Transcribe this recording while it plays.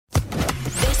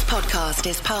podcast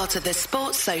is part of the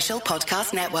Sports Social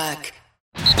Podcast Network.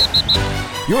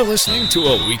 You're listening to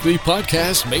a weekly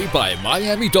podcast made by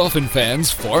Miami Dolphin fans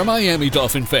for Miami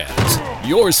Dolphin fans.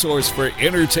 Your source for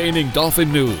entertaining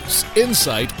Dolphin news,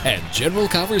 insight, and general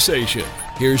conversation.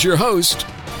 Here's your host,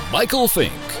 Michael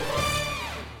Fink.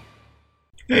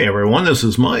 Hey everyone, this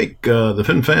is Mike. The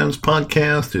Fin Fans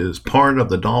podcast is part of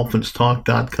the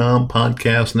DolphinsTalk.com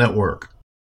podcast network.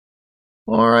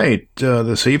 All right,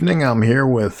 this evening I'm here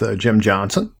with Jim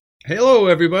Johnson. Hello,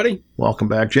 everybody. Welcome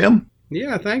back, Jim.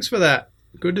 Yeah, thanks for that.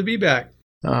 Good to be back.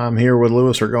 I'm here with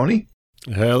Louis Ergoni.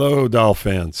 Hello,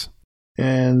 Dolphins.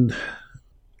 And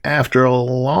after a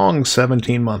long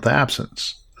 17-month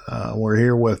absence, we're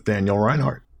here with Daniel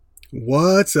Reinhardt.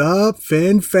 What's up,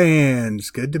 Fin fans?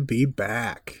 Good to be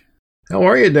back. How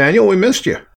are you, Daniel? We missed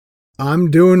you. I'm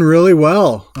doing really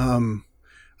well.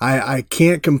 I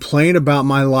can't complain about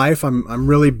my life. I'm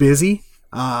really busy.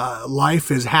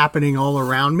 Life is happening all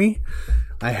around me.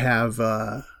 I have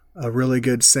a really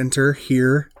good center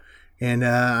here, and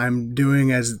I'm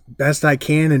doing as best I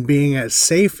can and being as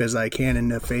safe as I can in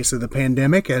the face of the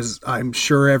pandemic, as I'm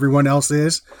sure everyone else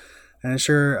is, and I'm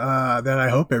sure that I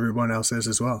hope everyone else is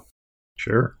as well.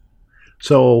 Sure.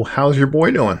 So, how's your boy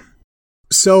doing?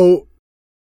 So,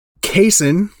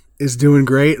 Kaysen is doing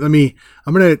great. I'm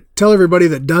going to tell everybody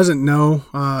that doesn't know,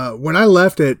 when I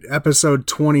left at episode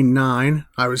 29,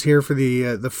 I was here for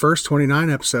the first 29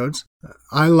 episodes.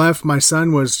 I left, my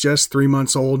son was just 3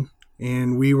 months old,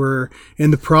 and we were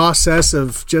in the process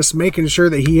of just making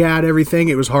sure that he had everything.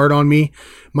 It was hard on me.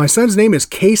 My son's name is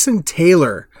Kaysen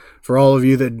Taylor, for all of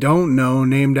you that don't know,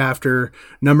 named after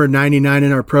number 99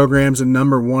 in our programs and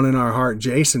number 1 in our heart,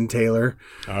 Jason Taylor.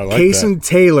 I like Kaysen that.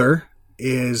 Taylor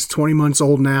is 20 months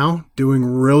old now, doing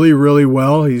really, really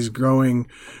well. He's growing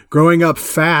up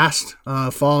fast,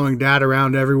 following dad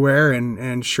around everywhere,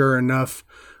 and sure enough,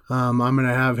 I'm going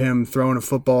to have him throwing a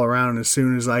football around as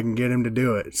soon as I can get him to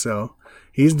do it. So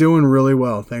he's doing really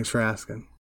well. Thanks for asking.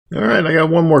 All right, I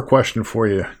got one more question for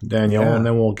you, Daniel, Yeah. and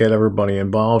then we'll get everybody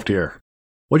involved here.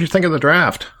 What'd you think of the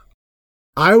draft?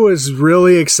 I was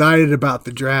really excited about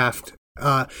the draft.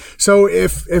 So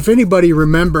if anybody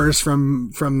remembers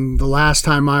from the last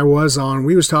time I was on,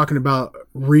 we was talking about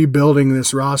rebuilding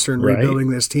this roster and rebuilding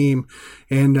this team,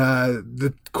 and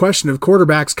the question of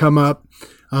quarterbacks come up.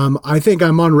 I think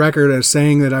I'm on record as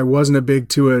saying that I wasn't a big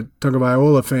Tua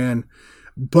Tagovailoa fan,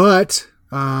 but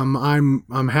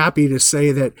I'm happy to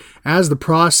say that as the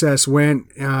process went,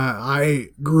 I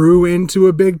grew into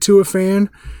a big Tua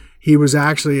fan. He was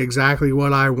actually exactly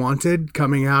what I wanted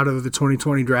coming out of the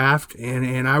 2020 draft,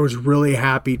 and I was really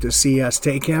happy to see us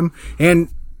take him and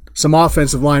some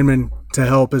offensive linemen to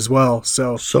help as well.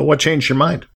 So what changed your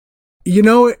mind? You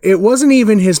know, it wasn't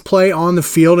even his play on the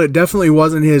field. It definitely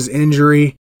wasn't his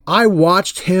injury. I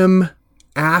watched him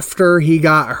after he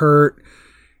got hurt.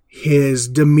 His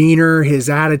demeanor, his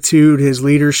attitude, his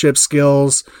leadership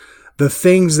skills, the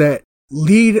things that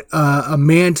lead a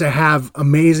man to have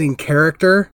amazing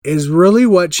character is really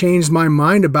what changed my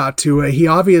mind about Tua. He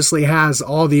obviously has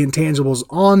all the intangibles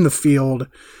on the field,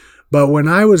 but when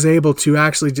I was able to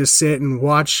actually just sit and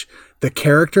watch the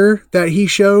character that he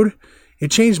showed,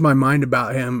 it changed my mind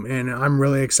about him, and I'm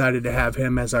really excited to have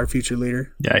him as our future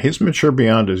leader. Yeah, he's mature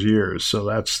beyond his years, so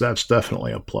that's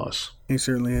definitely a plus. He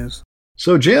certainly is.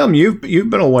 So, Jim, you've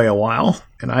been away a while,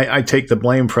 and I take the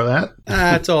blame for that.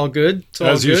 It's all good. It's all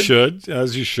As you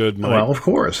good. should, Mike. Well, of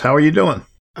course. How are you doing?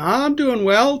 I'm doing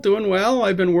well.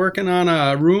 I've been working on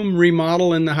a room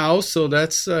remodel in the house, so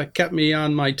that's kept me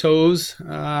on my toes,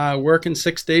 working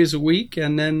 6 days a week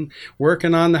and then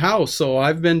working on the house. So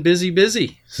I've been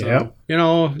busy. So,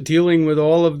 Yep. Dealing with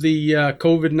all of the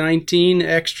COVID-19,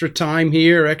 extra time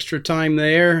here, extra time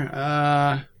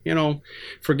there,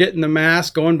 forgetting the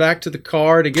mask, going back to the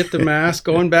car to get the mask,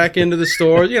 going back into the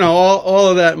store, all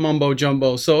of that mumbo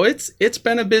jumbo. So it's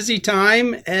been a busy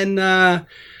time, and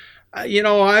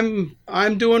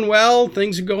I'm doing well.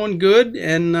 Things are going good,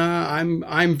 and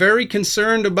I'm very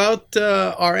concerned about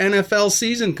our NFL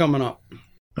season coming up.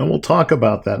 And we'll talk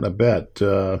about that in a bit.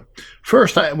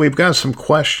 First, we've got some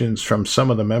questions from some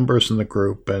of the members in the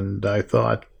group, and I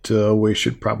thought we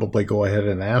should probably go ahead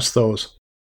and ask those.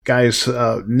 Guys,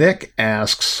 Nick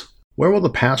asks, where will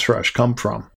the pass rush come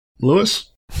from? Louis?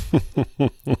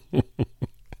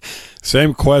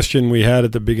 Same question we had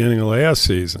at the beginning of last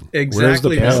season.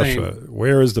 Exactly the same.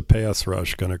 Where is the pass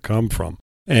rush going to come from?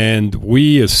 And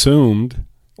we assumed,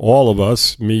 all of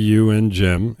us, me, you, and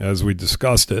Jim, as we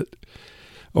discussed it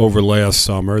over last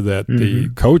summer, that the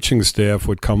coaching staff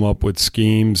would come up with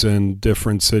schemes and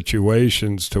different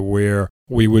situations to where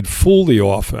we would fool the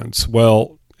offense.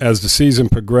 Well, as the season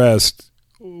progressed,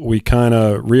 we kind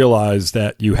of realized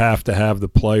that you have to have the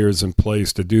players in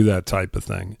place to do that type of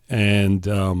thing. And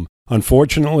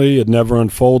unfortunately, it never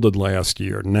unfolded last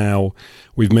year. Now,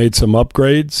 we've made some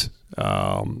upgrades.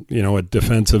 At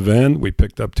defensive end, we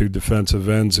picked up 2 defensive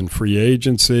ends in free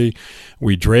agency.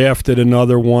 We drafted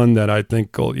another one that I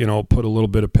think will, put a little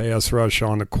bit of pass rush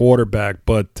on the quarterback.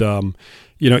 But,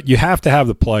 you have to have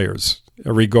the players,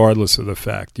 regardless of the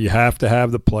fact. You have to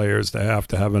have the players. They have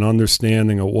to have an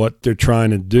understanding of what they're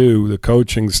trying to do, the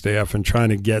coaching staff, and trying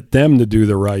to get them to do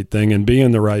the right thing and be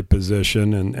in the right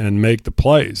position and make the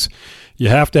plays. You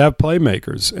have to have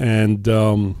playmakers.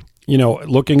 And,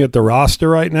 looking at the roster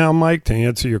right now, Mike, to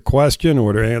answer your question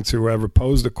or to answer whoever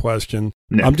posed the question,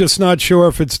 Nick. I'm just not sure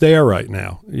if it's there right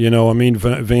now.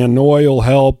 Van Noy will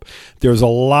help. There's a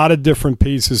lot of different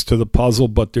pieces to the puzzle,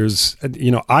 but there's,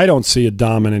 I don't see a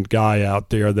dominant guy out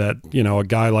there that, a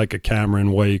guy like a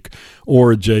Cameron Wake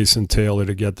or a Jason Taylor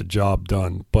to get the job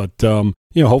done. But,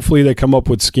 hopefully they come up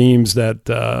with schemes that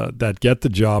get the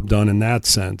job done in that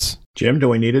sense. Jim, do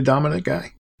we need a dominant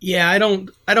guy? Yeah, I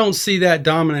don't see that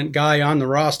dominant guy on the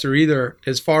roster either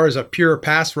as far as a pure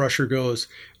pass rusher goes.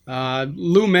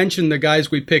 Lou mentioned the guys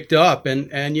we picked up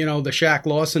and the Shaq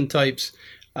Lawson types.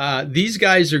 These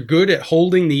guys are good at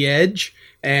holding the edge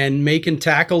and making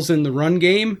tackles in the run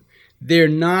game. They're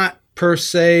not per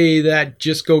se that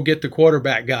just go get the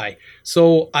quarterback guy.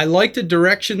 So I like the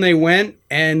direction they went,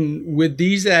 and with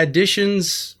these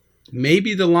additions,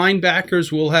 maybe the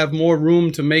linebackers will have more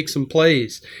room to make some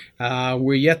plays.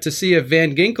 We're yet to see if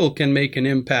Van Ginkel can make an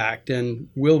impact, and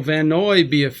will Van Noy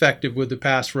be effective with the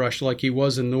pass rush like he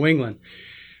was in New England?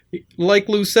 Like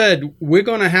Lou said, we're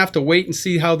going to have to wait and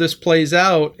see how this plays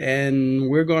out, and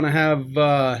we're going to have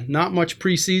not much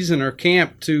preseason or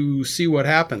camp to see what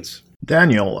happens.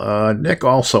 Daniel, Nick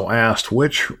also asked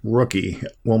which rookie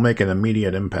will make an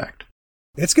immediate impact.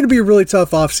 It's going to be a really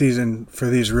tough offseason for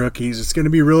these rookies. It's going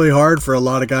to be really hard for a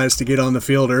lot of guys to get on the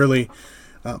field early.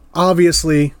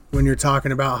 Obviously, when you're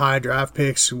talking about high draft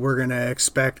picks, we're going to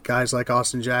expect guys like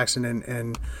Austin Jackson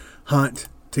and Hunt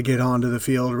to get onto the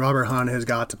field. Robert Hunt has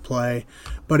got to play.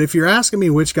 But if you're asking me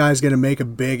which guy's going to make a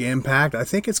big impact, I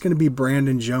think it's going to be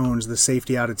Brandon Jones, the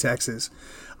safety out of Texas.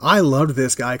 I loved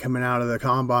this guy coming out of the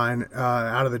combine,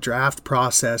 out of the draft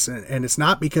process, and it's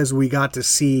not because we got to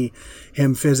see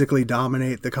him physically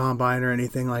dominate the combine or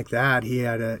anything like that. He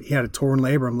had a torn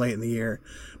labrum late in the year,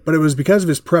 but it was because of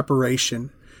his preparation.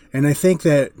 And I think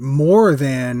that more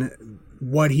than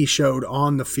what he showed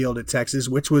on the field at Texas,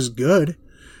 which was good,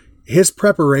 his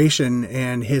preparation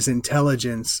and his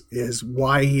intelligence is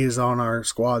why he is on our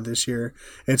squad this year.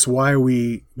 It's why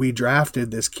we drafted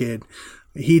this kid.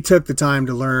 He took the time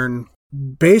to learn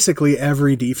basically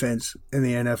every defense in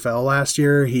the NFL last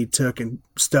year. He took and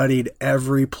studied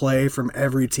every play from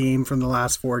every team from the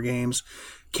last 4 games,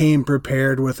 came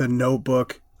prepared with a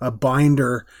notebook, a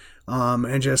binder,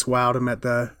 and just wowed him at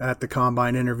the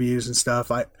combine interviews and stuff.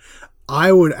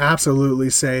 I would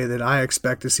absolutely say that I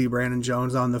expect to see Brandon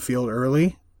Jones on the field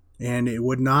early, and it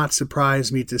would not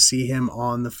surprise me to see him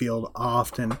on the field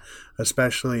often,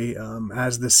 especially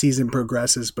as the season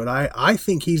progresses. But I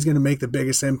think he's going to make the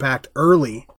biggest impact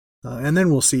early, and then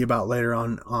we'll see about later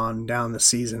on down the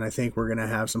season. I think we're going to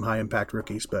have some high-impact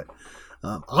rookies, but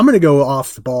I'm going to go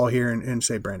off the ball here and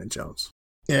say Brandon Jones.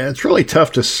 Yeah, it's really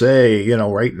tough to say,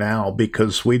 right now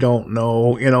because we don't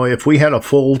know, if we had a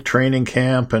full training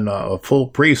camp and a full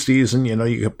preseason,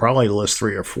 you could probably list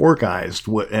 3 or 4 guys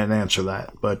and answer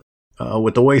that. But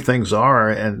with the way things are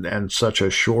and such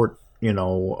a short,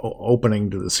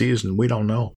 opening to the season, we don't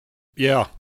know. Yeah,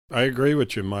 I agree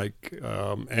with you, Mike.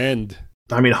 And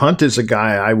I mean, Hunt is a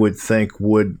guy I would think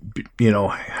would,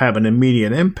 have an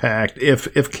immediate impact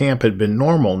if camp had been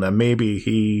normal. Now, maybe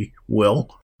he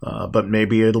will. But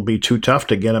maybe it'll be too tough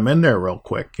to get him in there real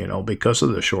quick, because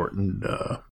of the shortened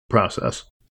process.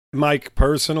 Mike,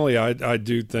 personally, I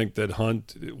do think that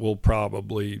Hunt will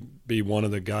probably be one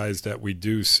of the guys that we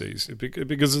do see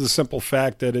because of the simple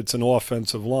fact that it's an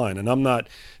offensive line. And I'm not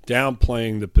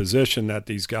downplaying the position that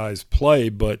these guys play,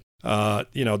 but,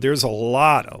 there's a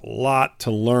lot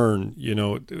to learn,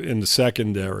 in the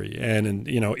secondary and,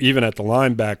 even at the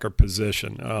linebacker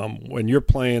position. When you're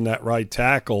playing that right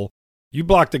tackle, you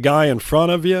block the guy in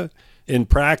front of you in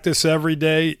practice every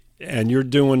day, and you're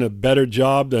doing a better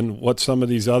job than what some of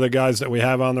these other guys that we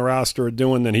have on the roster are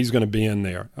doing, then he's going to be in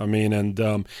there. I mean,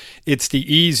 and it's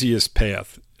the easiest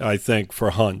path, I think, for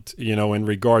Hunt, in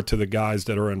regard to the guys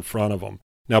that are in front of him.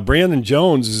 Now, Brandon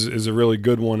Jones is a really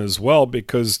good one as well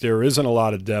because there isn't a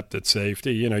lot of depth at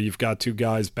safety. You've got 2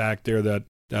 guys back there that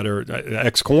that are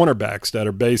ex-cornerbacks that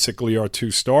are basically our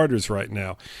 2 starters right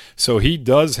now. So he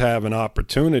does have an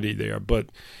opportunity there. But,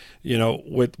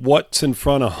 with what's in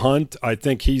front of Hunt, I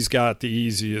think he's got the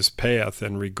easiest path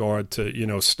in regard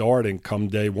to, starting come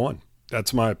day one.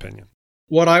 That's my opinion.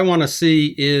 What I want to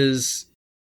see is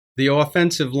the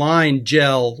offensive line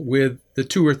gel with the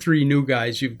 2 or 3 new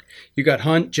guys. You got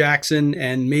Hunt, Jackson,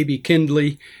 and maybe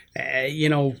Kindley.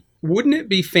 Wouldn't it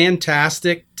be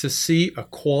fantastic to see a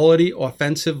quality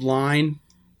offensive line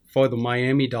for the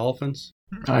Miami Dolphins?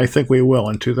 I think we will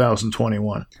in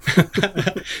 2021. Now,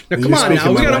 come on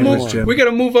now. We got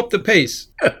to move up the pace.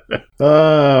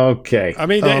 Okay. I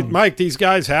mean, Mike, these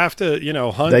guys have to,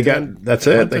 Hunt They got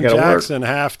Jackson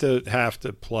have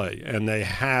to play, and they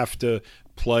have to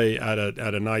play at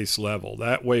a nice level.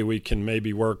 That way we can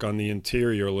maybe work on the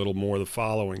interior a little more the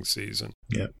following season.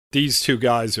 Yeah. These 2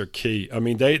 guys are key. I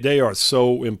mean, they are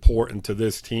so important to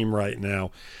this team right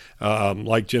now.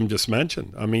 Like Jim just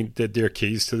mentioned, I mean, they're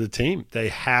keys to the team. They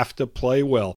have to play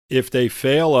well. If they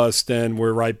fail us, then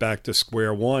we're right back to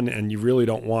square one, and you really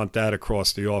don't want that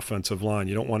across the offensive line.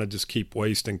 You don't want to just keep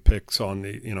wasting picks on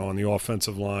the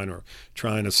offensive line or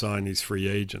trying to sign these free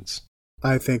agents.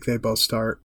 I think they both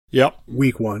start. Yep.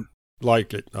 Week 1.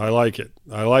 Like it. I like it.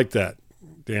 I like that,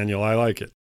 Daniel. I like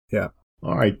it. Yeah.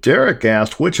 All right. Derek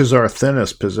asked, which is our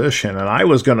thinnest position? And I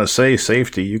was going to say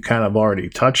safety. You kind of already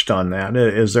touched on that.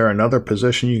 Is there another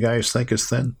position you guys think is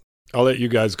thin? I'll let you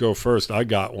guys go first. I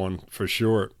got one for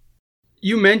sure.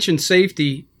 You mentioned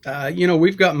safety.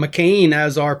 We've got McCain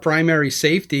as our primary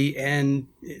safety, and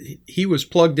he was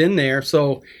plugged in there.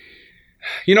 So,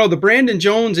 the Brandon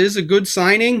Jones is a good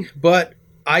signing, but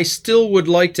I still would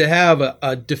like to have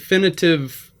a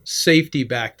definitive safety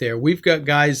back there. We've got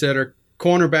guys that are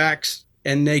cornerbacks,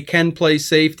 and they can play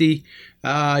safety.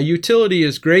 Utility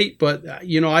is great, but,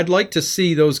 I'd like to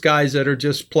see those guys that are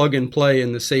just plug and play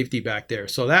in the safety back there.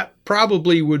 So that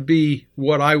probably would be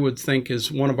what I would think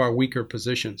is one of our weaker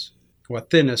positions, or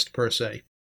thinnest per se.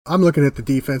 I'm looking at the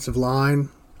defensive line.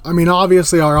 I mean,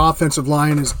 obviously our offensive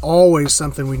line is always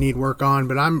something we need work on,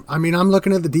 but I'm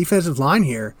looking at the defensive line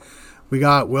here. We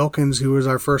got Wilkins, who was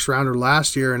our first rounder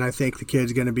last year, and I think the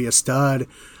kid's going to be a stud.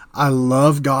 I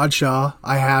love Godshaw.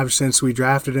 I have since we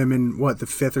drafted him in the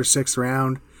 5th or 6th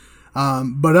round.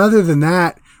 But other than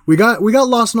that, we got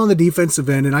Lawson on the defensive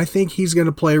end, and I think he's going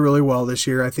to play really well this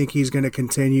year. I think he's going to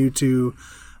continue to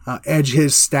edge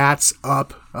his stats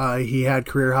up. He had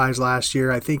career highs last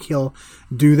year. I think he'll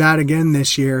do that again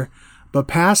this year. But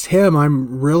past him,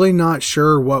 I'm really not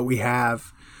sure what we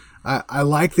have. I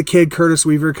like the kid Curtis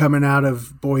Weaver coming out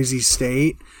of Boise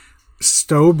State.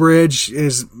 Stowbridge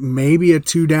is maybe a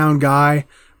 2-down guy,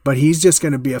 but he's just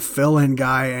going to be a fill-in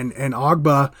guy. And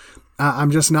Ogba,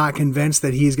 I'm just not convinced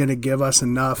that he's going to give us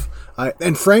enough.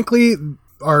 And frankly,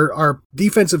 our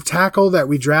defensive tackle that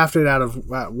we drafted out of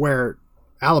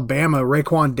Alabama,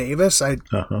 Raekwon Davis,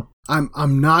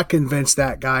 I'm not convinced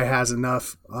that guy has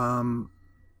enough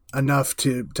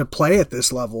to play at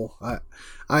this level.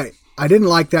 I didn't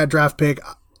like that draft pick.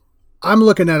 I'm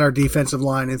looking at our defensive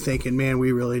line and thinking, man,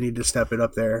 we really need to step it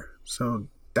up there. So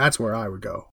that's where I would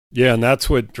go. Yeah, and that's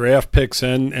what draft picks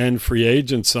and free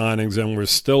agent signings, and we're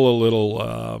still a little,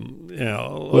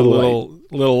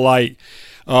 little light.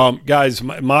 Guys,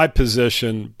 my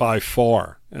position by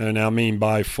far, and I mean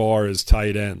by far, is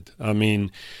tight end. I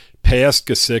mean, past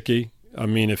Gesicki. I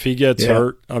mean, if he gets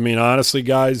hurt, I mean, honestly,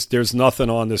 guys, there's nothing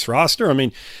on this roster. I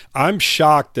mean, I'm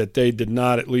shocked that they did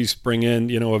not at least bring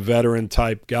in, a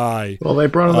veteran-type guy. Well, they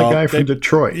brought in the guy from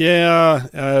Detroit. Yeah.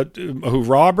 Who,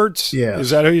 Roberts? Yeah. Is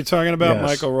that who you're talking about? Yes.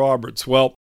 Michael Roberts.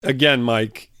 Well, again,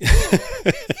 Mike,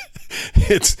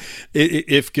 if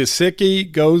Gesicki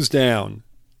goes down,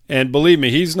 and believe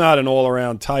me, he's not an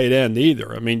all-around tight end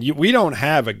either. I mean, we don't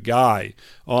have a guy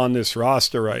on this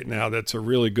roster right now that's a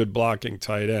really good blocking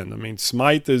tight end. I mean,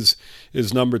 Smythe is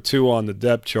number 2 on the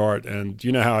depth chart, and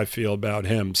you know how I feel about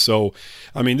him. So,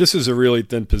 I mean, this is a really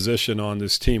thin position on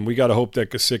this team. We got to hope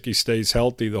that Gesicki stays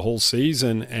healthy the whole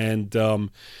season, and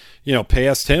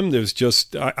past him, there's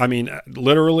just,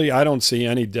 literally, I don't see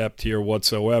any depth here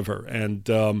whatsoever.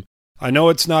 And I know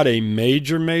it's not a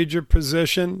major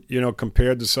position,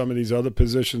 compared to some of these other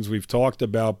positions we've talked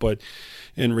about, but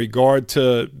in regard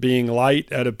to being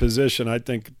light at a position, I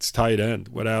think it's tight end,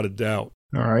 without a doubt.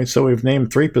 All right, so we've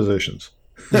named 3 positions.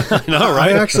 I know,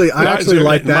 right? I actually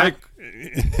like that.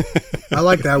 I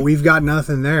like that. We've got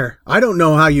nothing there. I don't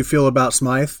know how you feel about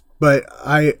Smythe, but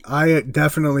I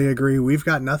definitely agree. We've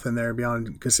got nothing there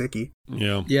beyond Gesicki.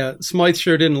 Yeah. Yeah, Smythe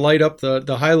sure didn't light up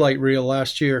the highlight reel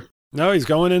last year. No, he's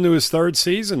going into his 3rd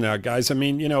season now, guys. I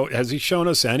mean, has he shown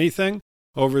us anything?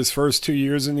 over his first 2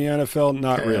 years in the NFL?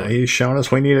 Not really. He's shown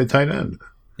us we need a tight end.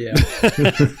 Yeah.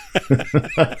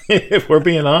 If we're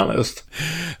being honest.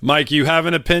 Mike, you have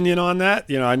an opinion on that?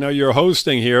 I know you're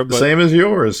hosting here, but same as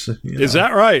yours. Is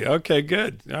that right? Okay,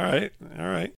 good. All right.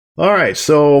 All right.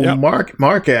 So Yep.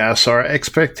 Mark asks, are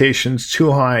expectations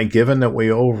too high given that we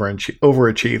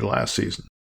overachieved last season?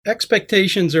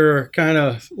 Expectations are kind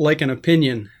of like an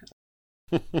opinion.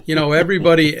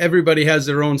 Everybody has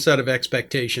their own set of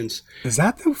expectations. Is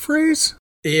that the phrase?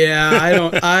 Yeah,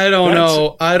 I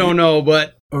don't know,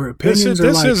 but Or opinions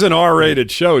this is an R-rated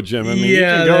show, Jim. I mean, you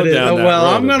can go down that well,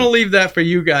 road. I'm going to leave that for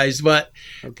you guys, but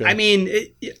Okay. I mean,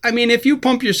 if you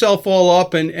pump yourself all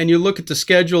up and you look at the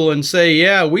schedule and say,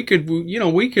 yeah, we could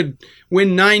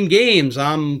win 9 games.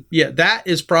 That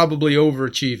is probably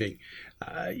overachieving.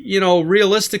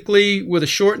 Realistically, with a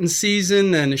shortened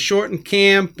season and a shortened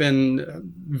camp and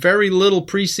very little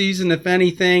preseason, if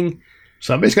anything,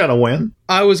 Somebody's got to win.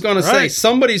 I was going to say Right.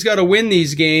 somebody's got to win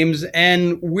these games,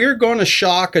 and we're going to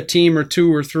shock a team or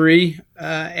 2 or 3,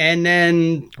 and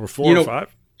then or 4 or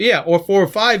 5. yeah, or 4 or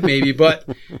 5 maybe. But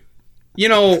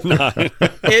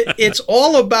it's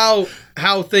all about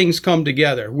how things come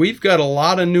together. We've got a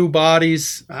lot of new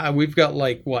bodies. We've got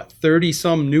 30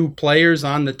 some new players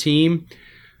on the team.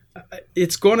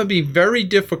 It's going to be very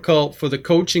difficult for the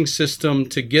coaching system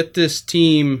to get this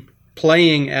team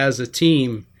playing as a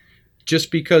team,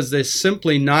 just because they're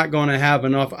simply not going to have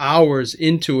enough hours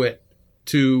into it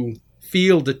to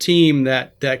field a team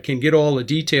that can get all the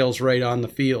details right on the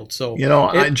field. So,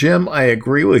 Jim, I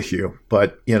agree with you,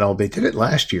 but, they did it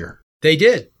last year. They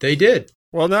did.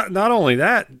 Well, not only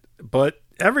that, but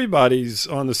everybody's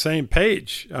on the same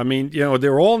page. I mean,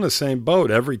 they're all in the same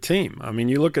boat, every team. I mean,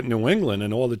 you look at New England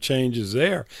and all the changes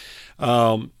there.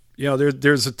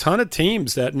 There's a ton of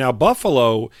teams that now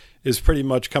Buffalo is pretty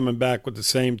much coming back with the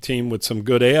same team with some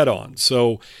good add-ons.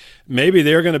 So maybe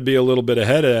they're going to be a little bit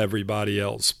ahead of everybody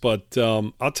else. But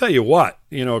I'll tell you what,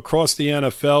 across the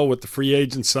NFL with the free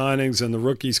agent signings and the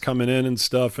rookies coming in and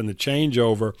stuff and the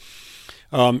changeover,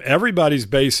 everybody's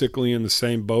basically in the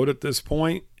same boat at this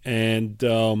point. And,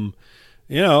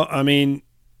 I mean,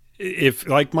 if,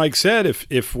 like Mike said,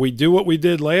 if we do what we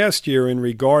did last year in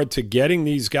regard to getting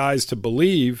these guys to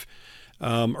believe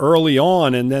early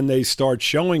on, and then they start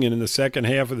showing it in the second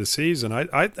half of the season,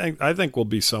 I think we'll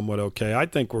be somewhat okay. I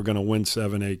think we're going to win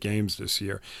 7-8 games this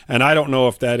year, and I don't know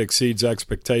if that exceeds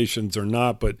expectations or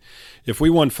not. But if we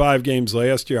won 5 games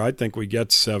last year, I think we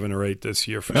get 7 or 8 this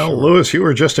year for sure. Lewis, you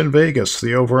were just in Vegas.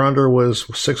 The over/under was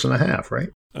 6.5, right?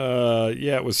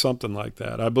 Yeah, it was something like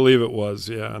that. I believe it was.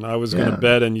 Yeah, and I was going to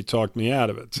bet, and you talked me out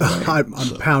of it. So. I'm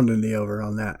pounding the over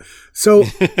on that. So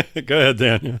go ahead,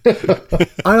 Daniel.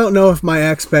 I don't know if my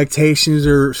expectations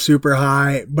are super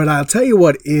high, but I'll tell you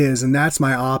what is, and that's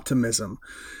my optimism.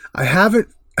 I haven't.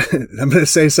 I'm going to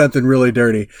say something really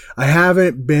dirty. I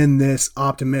haven't been this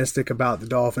optimistic about the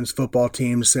Dolphins football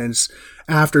team since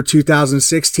after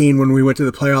 2016 when we went to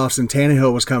the playoffs and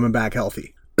Tannehill was coming back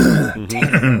healthy.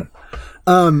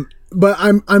 But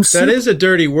I'm that is a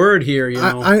dirty word here,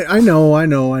 I know,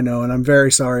 and I'm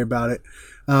very sorry about it.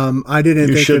 I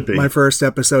didn't think that my first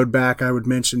episode back I would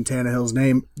mention Tannehill's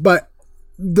name, but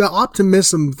the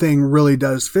optimism thing really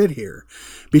does fit here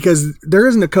because there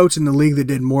isn't a coach in the league that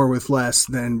did more with less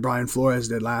than Brian Flores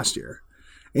did last year.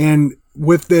 And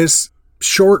with this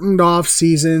shortened off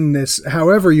season, this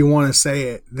however you want to say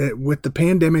it, that with the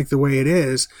pandemic the way it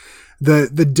is,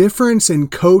 the difference in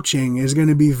coaching is going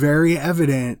to be very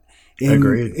evident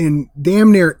in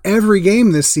damn near every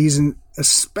game this season,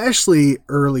 especially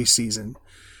early season.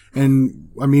 And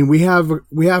I mean, we have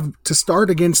to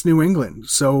start against New England,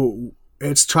 so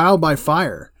it's trial by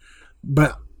fire.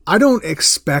 But I don't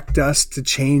expect us to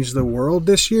change the world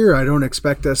this year. I don't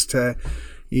expect us to,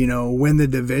 win the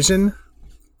division.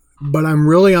 But I'm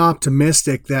really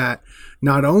optimistic that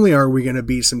not only are we going to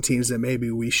beat some teams that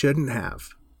maybe we shouldn't have,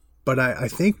 but I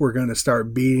think we're going to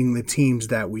start beating the teams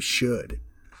that we should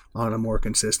on a more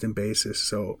consistent basis.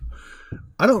 So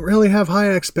I don't really have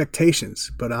high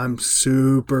expectations, but I'm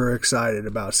super excited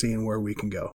about seeing where we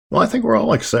can go. Well, I think we're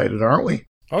all excited, aren't we?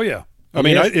 Oh, yeah. I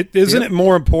mean, isn't it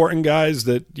more important, guys,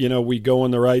 that, we go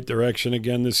in the right direction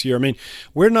again this year? I mean,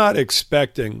 we're not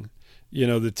expecting,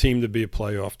 the team to be a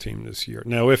playoff team this year.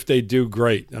 Now, if they do,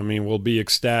 great. I mean, we'll be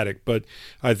ecstatic. But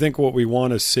I think what we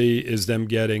want to see is them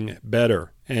getting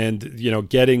better and,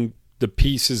 getting the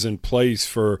pieces in place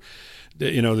for,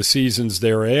 the seasons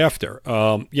thereafter.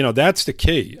 That's the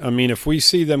key. I mean, if we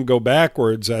see them go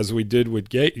backwards as we did with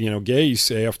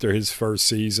Gase after his first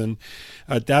season,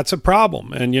 that's a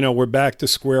problem. And, we're back to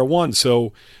square one.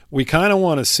 So we kind of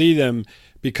want to see them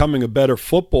becoming a better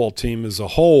football team as a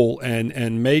whole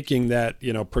and making that,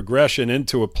 progression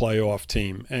into a playoff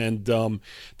team. And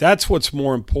that's what's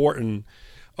more important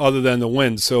other than the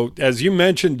win. So as you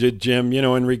mentioned it, Jim,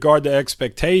 in regard to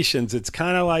expectations, it's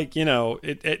kind of like,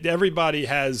 everybody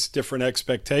has different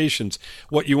expectations.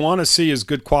 What you want to see is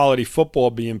good quality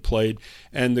football being played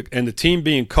and the team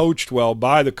being coached well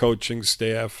by the coaching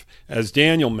staff, as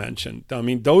Daniel mentioned. I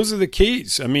mean, those are the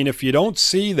keys. I mean, if you don't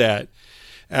see that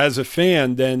as a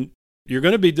fan, then you're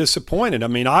going to be disappointed. I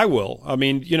mean, I will. I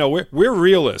mean, we're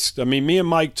realists. I mean, me and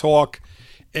Mike talk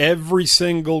every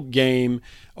single game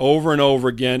over and over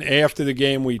again. After the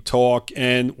game we talk,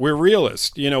 and we're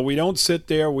realists. We don't sit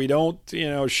there, we don't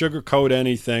sugarcoat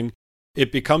anything.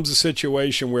 It becomes a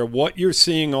situation where what you're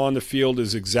seeing on the field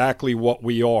is exactly what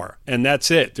we are, and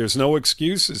that's it. There's no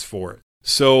excuses for it.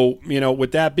 So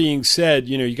with that being said,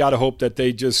 you got to hope that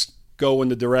they just go in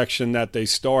the direction that they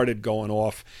started going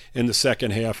off in the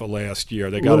second half of last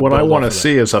year. They got what I want to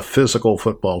see is a physical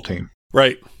football team.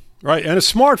 Right, and a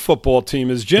smart football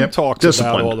team, as Jim talks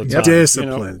about all the time.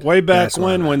 Disciplined. Way back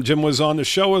when Jim was on the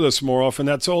show with us more often,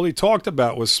 that's all he talked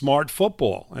about was smart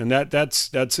football, and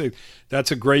that's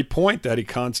a great point that he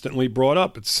constantly brought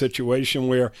up. It's a situation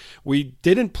where we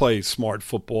didn't play smart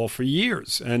football for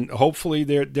years, and hopefully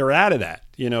they're out of that.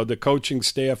 The coaching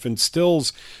staff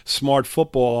instills smart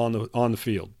football on the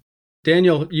field.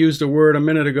 Daniel used a word a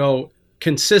minute ago,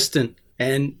 consistent,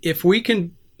 and if we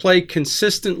can play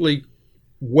consistently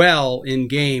well in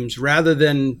games rather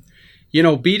than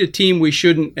beat a team we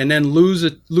shouldn't and then lose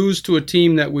to a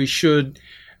team that we shouldn't,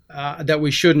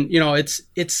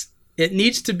 it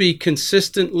needs to be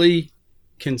consistently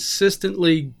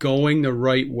going the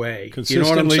right way. Consistently,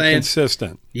 what I'm saying?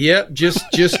 Consistent. Yep,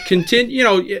 just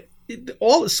continue.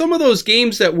 Some of those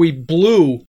games that we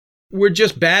blew were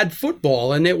just bad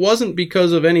football, and it wasn't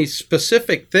because of any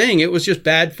specific thing. It was just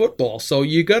bad football. So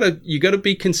you gotta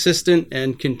be consistent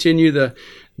and continue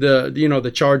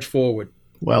the charge forward.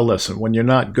 Well, listen, when you're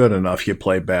not good enough, you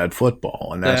play bad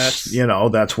football, and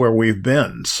that's where we've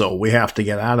been. So we have to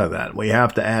get out of that. We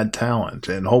have to add talent,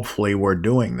 and hopefully we're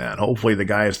doing that. Hopefully the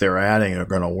guys they're adding are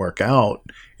going to work out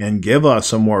and give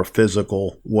us a more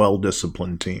physical,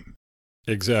 well-disciplined team.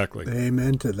 Exactly.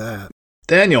 Amen to that.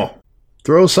 Daniel,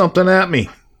 throw something at me.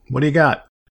 What do you got?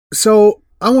 So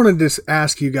I wanted to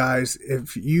ask you guys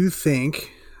if you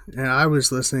think, and I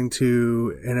was listening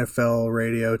to NFL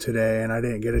radio today, and I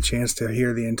didn't get a chance to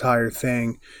hear the entire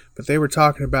thing, but they were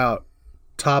talking about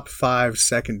top 5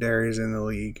 secondaries in the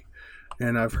league.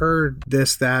 And I've heard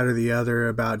this, that, or the other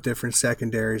about different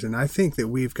secondaries, and I think that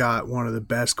we've got one of the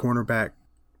best cornerback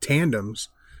tandems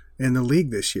in the league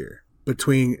this year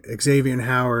between Xavier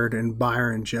Howard and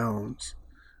Byron Jones.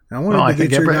 And I wanted to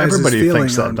get your guys' feeling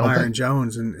on Byron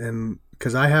Jones, and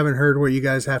because I haven't heard what you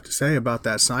guys have to say about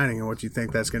that signing and what you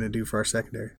think that's going to do for our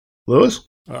secondary. Lewis?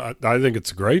 I think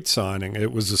it's a great signing.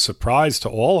 It was a surprise to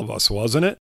all of us, wasn't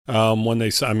it? When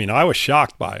they, I was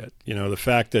shocked by it. The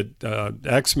fact that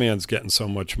X-Man's getting so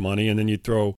much money, and then you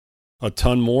throw a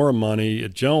ton more money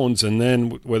at Jones, and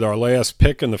then with our last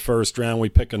pick in the first round, we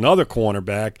pick another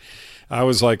cornerback. I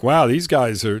was like, wow, these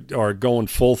guys are going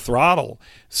full throttle.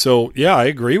 So yeah, I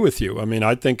agree with you. I mean,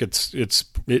 I think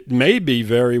it may be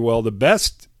very well the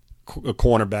best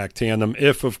cornerback tandem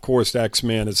if, of course,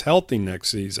 X-Man is healthy next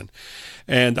season.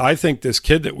 And I think this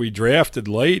kid that we drafted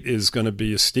late is going to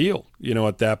be a steal,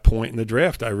 at that point in the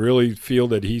draft. I really feel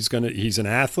that he's an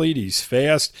athlete. He's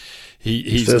fast.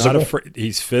 He's not afraid.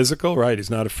 He's physical, right? He's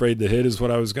not afraid to hit is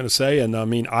what I was going to say. And I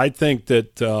mean, I think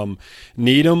that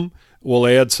Needham will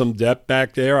add some depth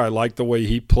back there. I like the way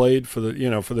he played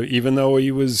even though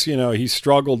he was, he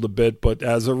struggled a bit, but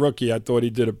as a rookie, I thought he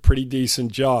did a pretty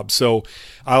decent job. So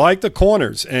I like the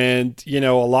corners, and,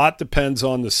 a lot depends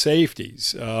on the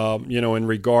safeties, in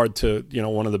regard to,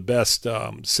 one of the best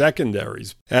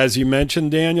secondaries. As you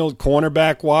mentioned, Daniel,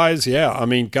 cornerback wise, yeah, I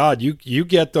mean, God, you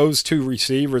get those two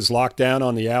receivers locked down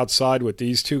on the outside with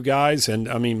these two guys, and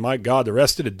I mean, my God, the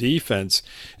rest of the defense,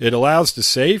 it allows the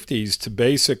safeties to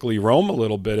basically roam a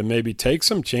little bit and maybe take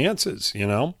some chances.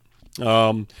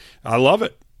 I love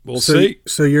it. We'll see.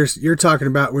 So you're talking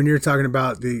about, when you're talking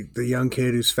about the young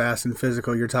kid who's fast and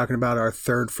physical, you're talking about our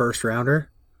first rounder.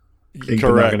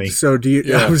 Correct. So do you?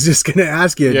 Yeah. I was just going to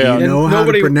ask you. Yeah. Do you know how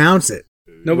to pronounce it?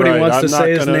 Nobody wants to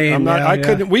say his name.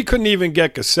 We couldn't even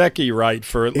get Gesicki right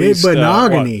for at least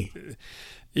Igbenogany.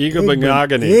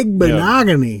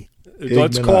 Igbenogany.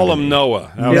 Let's call him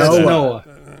Noah. Noah.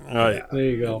 All right. There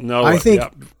you go. Noah. I think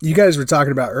you guys were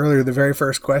talking about earlier, the very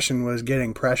first question was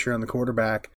getting pressure on the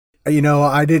quarterback.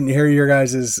 I didn't hear your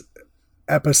guys'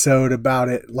 episode about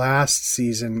it last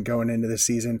season going into the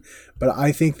season, but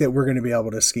I think that we're going to be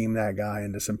able to scheme that guy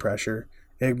into some pressure.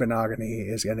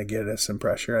 Igbinoghene is going to get us some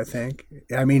pressure, I think.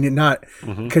 I mean, not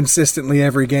consistently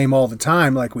every game all the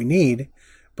time like we need,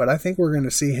 but I think we're going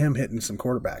to see him hitting some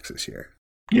quarterbacks this year.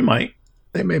 You might.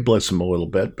 They may blitz him a little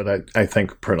bit, but I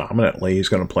think predominantly he's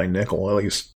going to play nickel, at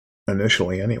least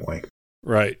initially anyway.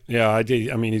 Right. Yeah, I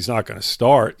mean, he's not going to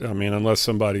start, unless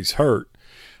somebody's hurt.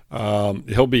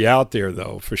 He'll be out there,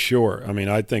 though, for sure. I mean,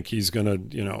 I think he's going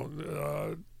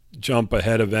to, jump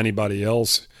ahead of anybody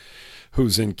else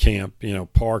who's in camp,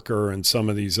 Parker and some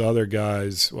of these other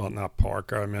guys. Well, not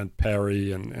Parker, I meant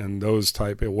Perry and those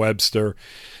type of Webster,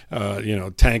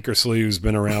 Tankersley, who's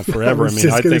been around forever. I was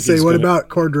just going to say, what about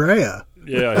Cordrea?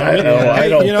 Yeah, I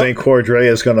don't think Cordrea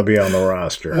is going to be on the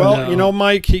roster. Well,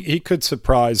 Mike, he could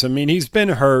surprise. I mean, he's been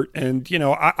hurt, and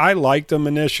I liked him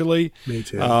initially. Me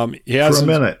too. He hasn't,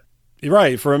 for a minute,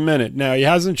 right? For a minute. Now he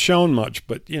hasn't shown much,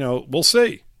 but we'll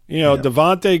see.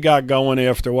 Devontae got going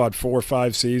after 4 or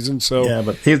 5 seasons. So yeah,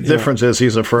 but the difference is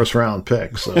he's a first-round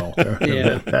pick. So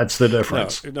that's the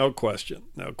difference. No question.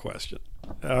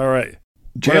 All right,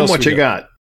 Jim, what you got?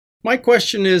 My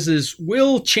question is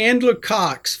will Chandler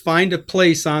Cox find a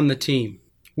place on the team?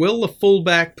 Will the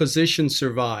fullback position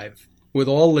survive with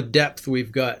all the depth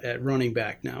we've got at running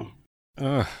back now?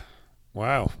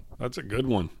 Wow, that's a good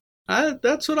one.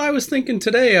 That's what I was thinking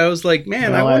today. I was like,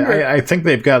 man, I wonder. I think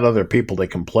they've got other people that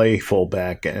can play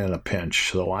fullback in a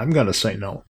pinch, so I'm going to say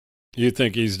no. You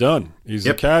think he's done? He's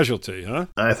a casualty, huh?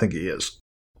 I think he is.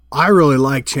 I really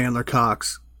like Chandler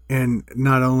Cox. And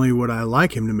not only would I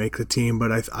like him to make the team, but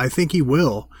I think he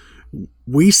will.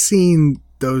 We've seen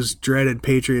those dreaded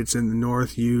Patriots in the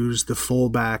North use the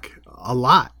fullback a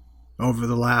lot over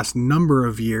the last number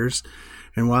of years.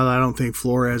 And while I don't think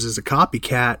Flores is a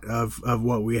copycat of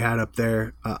what we had up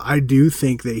there, I do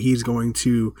think that he's going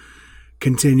to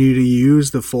continue to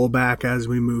use the fullback as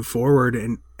we move forward.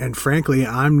 And frankly,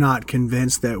 I'm not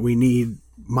convinced that we need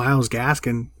Myles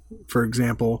Gaskin, for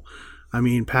example. I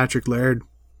mean, Patrick Laird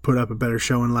put up a better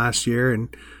showing last year, and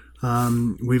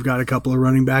we've got a couple of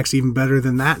running backs even better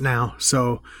than that now.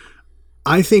 So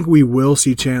I think we will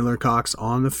see Chandler Cox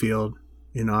on the field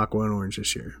in aqua and orange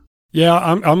this year. Yeah,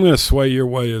 I'm going to sway your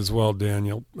way as well,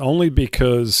 Daniel, only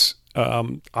because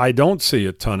I don't see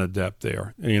a ton of depth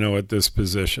there, at this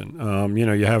position.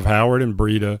 You have Howard and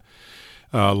Breida.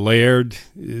 Laird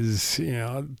is,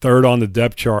 third on the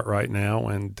depth chart right now,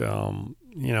 and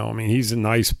he's a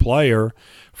nice player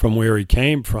from where he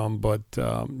came from, but,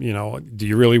 do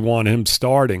you really want him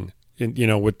starting,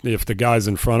 if the guys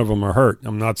in front of him are hurt?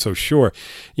 I'm not so sure.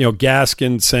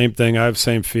 Gaskin, same thing. I have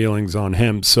same feelings on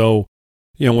him. So,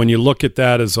 when you look at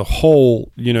that as a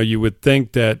whole, you would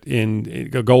think that in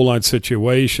goal line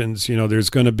situations,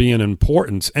 there's going to be an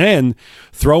importance. And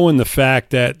throw in the fact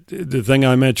that the thing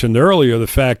I mentioned earlier, the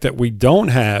fact that we don't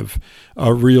have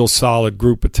a real solid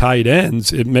group of tight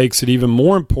ends, it makes it even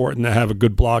more important to have a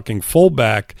good blocking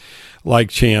fullback like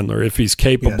Chandler if he's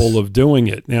capable of doing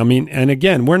it. Now, and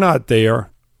again, we're not there.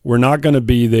 We're not going to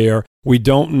be there. We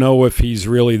don't know if he's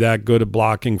really that good at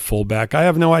blocking fullback. I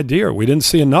have no idea. We didn't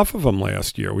see enough of him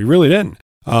last year. We really didn't.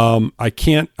 I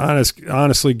can't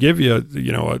honestly give you,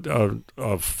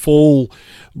 a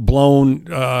full-blown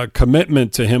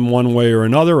commitment to him one way or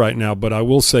another right now. But I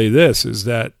will say this, is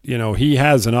that, he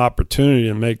has an opportunity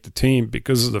to make the team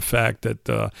because of the fact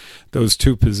that those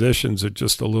two positions are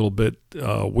just a little bit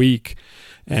weak.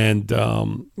 And,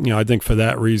 I think for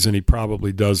that reason, he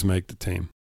probably does make the team.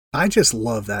 I just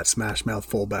love that smash mouth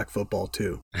fullback football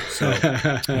too. So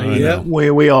yeah,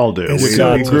 we all do. We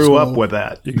grew up with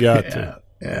that. You got to.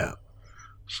 Yeah.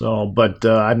 So, but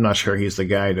I'm not sure he's the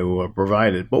guy to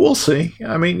provide it. But we'll see.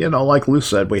 I mean, like Lou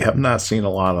said, we have not seen a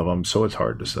lot of him, so it's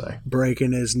hard to say.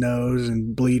 Breaking his nose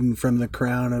and bleeding from the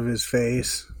crown of his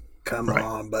face. Come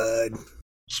on, bud.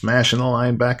 Smashing the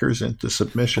linebackers into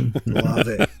submission. Love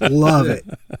it. Love it.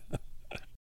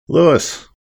 Lewis.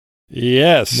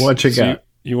 Yes. What you got?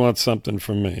 You want something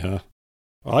from me, huh?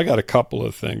 Well, I got a couple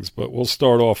of things, but we'll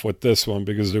start off with this one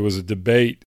because there was a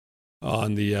debate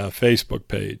on the Facebook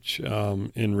page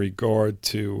in regard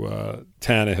to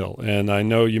Tannehill. And I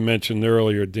know you mentioned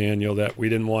earlier, Daniel, that we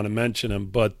didn't want to mention him,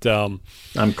 but I'm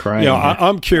crying.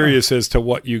 I'm curious as to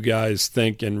what you guys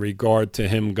think in regard to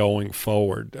him going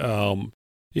forward.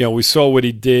 We saw what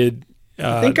he did.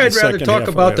 I think I'd rather talk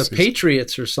about the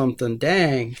Patriots or something.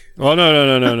 Dang. Well, no.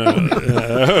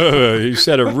 You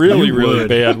said a really, really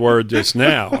bad word just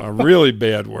now. A really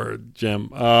bad word, Jim.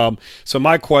 So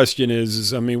my question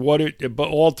is, but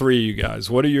all three of you guys,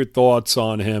 what are your thoughts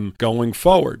on him going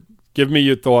forward? Give me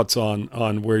your thoughts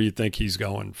on where you think he's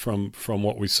going from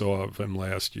what we saw of him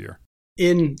last year.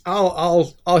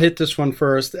 I'll hit this one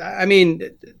first. I mean,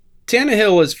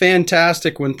 Tannehill is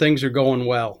fantastic when things are going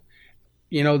well.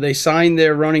 You know, they signed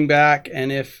their running back,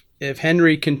 and if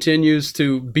Henry continues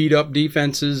to beat up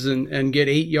defenses and get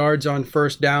 8 yards on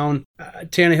first down,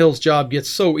 Tannehill's job gets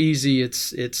so easy,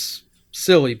 it's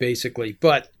silly, basically.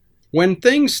 But when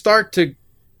things start to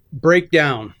break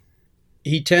down,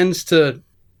 he tends to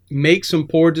make some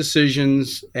poor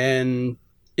decisions, and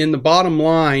in the bottom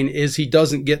line is he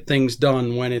doesn't get things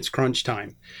done when it's crunch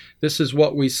time. This is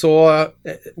what we saw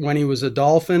when he was a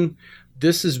Dolphin.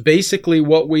 This is basically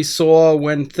what we saw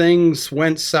when things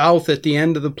went south at the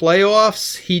end of the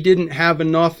playoffs. He didn't have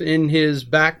enough in his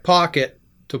back pocket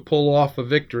to pull off a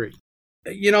victory.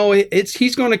 You know,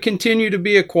 he's going to continue to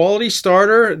be a quality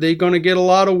starter. They're going to get a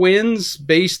lot of wins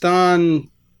based on,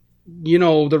 you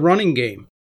know, the running game.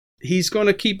 He's going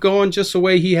to keep going just the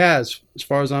way he has, as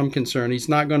far as I'm concerned. He's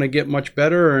not going to get much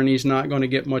better, and he's not going to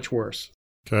get much worse.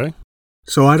 Okay.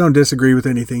 So I don't disagree with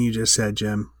anything you just said,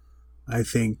 Jim. I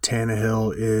think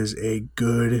Tannehill is a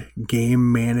good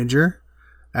game manager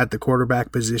at the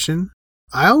quarterback position.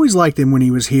 I always liked him when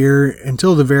he was here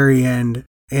until the very end,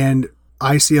 and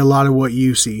I see a lot of what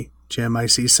you see, Jim. I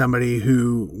see somebody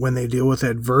who, when they deal with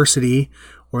adversity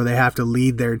or they have to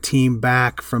lead their team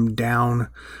back from down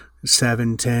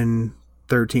 7, 10,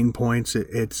 13 points,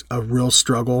 it's a real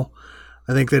struggle.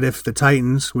 I think that if the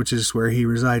Titans, which is where he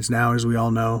resides now, as we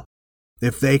all know,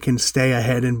 if they can stay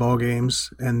ahead in ball games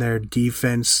and their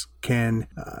defense can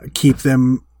keep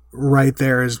them right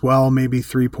there as well, maybe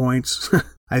 3 points,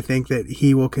 I think that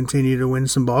he will continue to win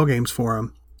some ball games for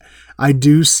them. I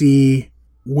do see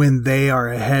when they are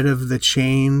ahead of the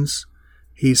chains,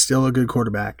 he's still a good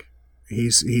quarterback.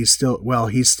 He's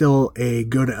still a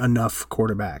good enough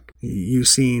quarterback. You've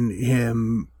seen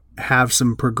him have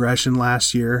some progression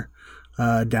last year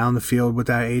down the field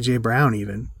without A.J. Brown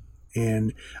even.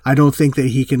 And I don't think that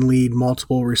he can lead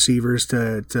multiple receivers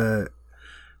to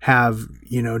have,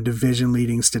 you know, division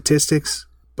leading statistics,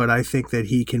 but I think that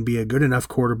he can be a good enough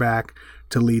quarterback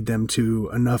to lead them to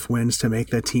enough wins to make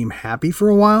the team happy for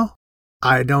a while.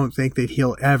 I don't think that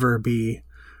he'll ever be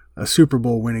a Super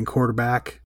Bowl winning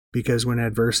quarterback, because when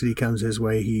adversity comes his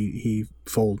way, he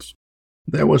folds.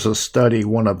 There was a study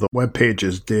one of the web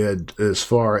pages did as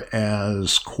far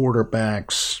as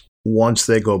quarterbacks, once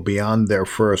they go beyond their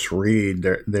first read,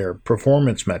 their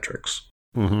performance metrics.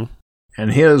 Mm-hmm.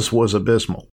 And his was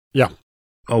abysmal. Yeah.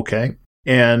 Okay.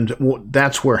 And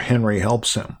that's where Henry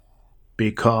helps him.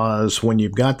 Because when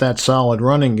you've got that solid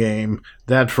running game,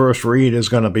 that first read is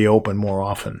going to be open more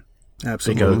often.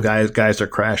 Absolutely. Because guys are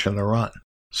crashing the run.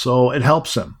 So it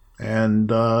helps him. And,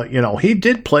 you know, he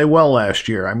did play well last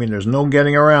year. I mean, there's no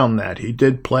getting around that. He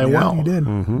did play well. He did.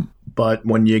 Mm-hmm. But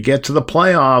when you get to the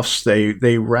playoffs,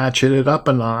 they ratchet it up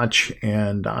a notch.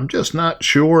 And I'm just not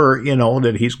sure, you know,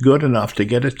 that he's good enough to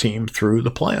get a team through the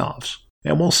playoffs.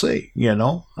 And we'll see, you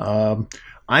know.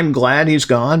 I'm glad he's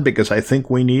gone because I think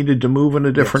we needed to move in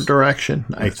a different direction.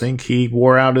 Yes. I think he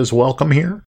wore out his welcome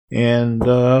here. And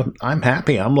I'm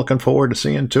happy. I'm looking forward to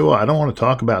seeing Tua. I don't want to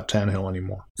talk about Tannehill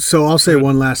anymore. So I'll say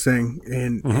one last thing.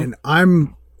 And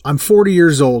I'm 40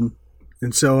 years old.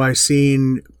 And so I've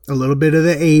seen a little bit of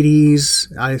the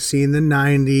 80s. I've seen the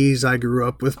 90s. I grew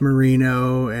up with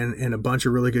Marino and a bunch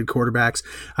of really good quarterbacks.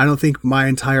 I don't think my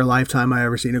entire lifetime I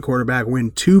ever seen a quarterback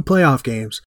win 2 playoff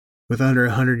games with under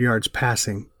 100 yards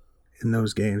passing in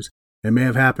those games. It may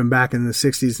have happened back in the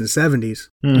 60s and 70s.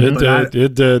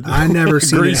 It did. I never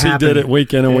seen it happen. Greasy did it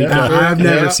week in and week out. I've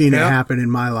never seen it happen in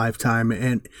my lifetime,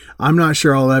 and I'm not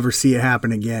sure I'll ever see it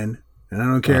happen again. And I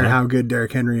don't care how good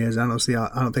Derrick Henry is. I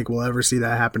don't think we'll ever see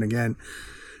that happen again.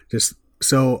 Just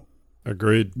so.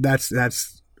 Agreed.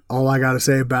 That's all I got to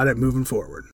say about it moving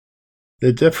forward.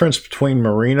 The difference between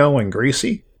Marino and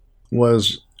Greasy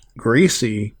was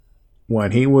Greasy,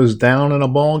 when he was down in a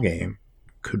ball game,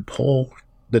 could pull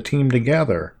the team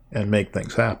together and make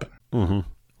things happen. Mm-hmm.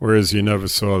 Whereas you never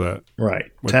saw that.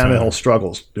 Right. Tannehill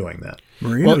struggles doing that.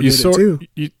 Marino did it too.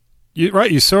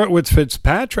 You saw it with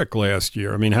Fitzpatrick last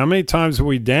year. I mean, how many times were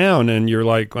we down and you're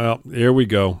like, well, here we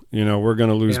go. You know, we're going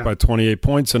to lose by 28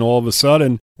 points. And all of a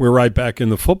sudden, we're right back in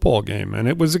the football game. And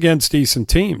it was against decent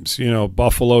teams. You know,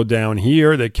 Buffalo down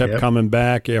here, they kept coming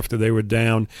back after they were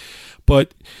down.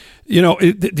 But, you know,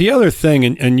 the other thing,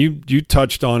 and you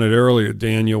touched on it earlier,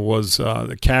 Daniel, was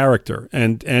the character.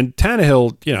 And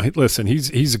Tannehill, you know, listen,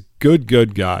 he's a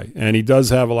good guy, and he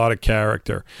does have a lot of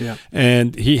character. Yeah.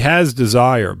 And he has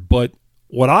desire. But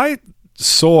what I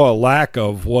saw a lack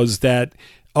of was that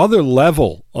other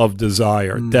level of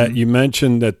desire that you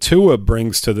mentioned that Tua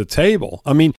brings to the table.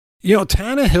 I mean,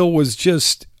 Tannehill was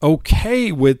just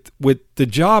okay with the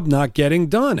job not getting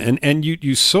done. And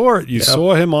you saw it. You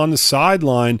saw him on the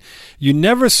sideline. You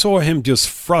never saw him just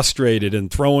frustrated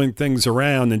and throwing things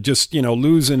around and just,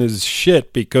 losing his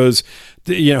shit because,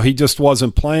 he just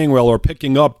wasn't playing well or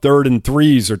picking up 3rd and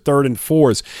 3s or 3rd and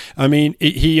 4s. I mean,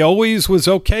 he always was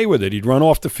okay with it. He'd run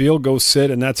off the field, go sit,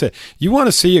 and that's it. You want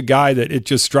to see a guy that it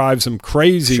just drives him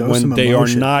crazy when they are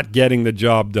not getting the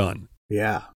job done.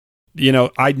 Yeah.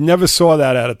 I never saw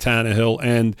that out of Tannehill,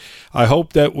 and I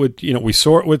hope that we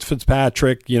saw it with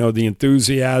Fitzpatrick, the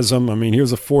enthusiasm. I mean,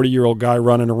 here's a 40-year-old guy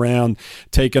running around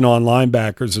taking on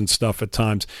linebackers and stuff at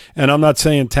times. And I'm not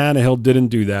saying Tannehill didn't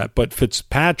do that, but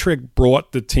Fitzpatrick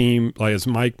brought the team, like as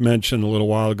Mike mentioned a little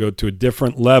while ago, to a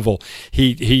different level.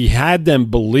 He had them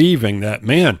believing that,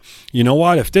 man, you know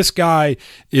what? If this guy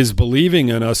is believing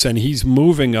in us and he's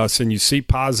moving us and you see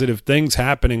positive things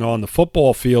happening on the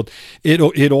football field,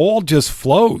 it all just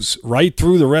flows right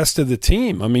through the rest of the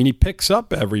team. I mean, he picks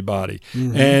up everybody.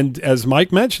 Mm-hmm. And as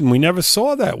Mike mentioned, we never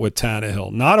saw that with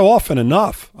Tannehill. Not often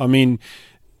enough. I mean,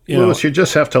 Lewis, you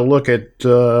just have to look at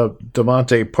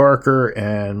Devontae Parker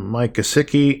and Mike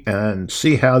Gesicki and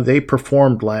see how they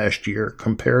performed last year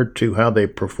compared to how they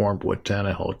performed with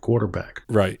Tannehill at quarterback.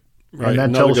 Right. And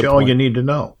that tells you all you need to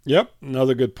know. Yep,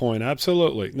 another good point.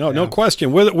 Absolutely. No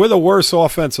question. We're the worst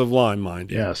offensive line,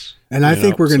 mind you. Yes. And I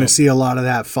think we're going to see a lot of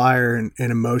that fire and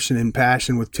emotion and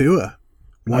passion with Tua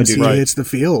once he hits the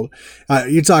field.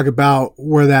 You talk about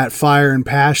where that fire and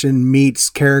passion meets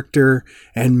character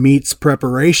and meets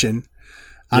preparation.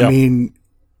 I mean,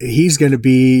 he's going to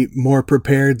be more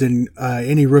prepared than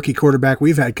any rookie quarterback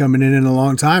we've had coming in a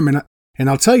long time. And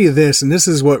I'll tell you this, and this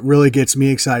is what really gets me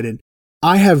excited.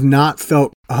 I have not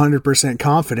felt 100%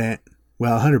 confident.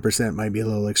 Well, 100% might be a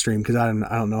little extreme because I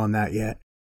don't know on that yet.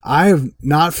 I have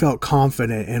not felt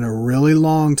confident in a really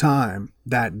long time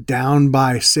that down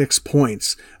by 6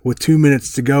 points with 2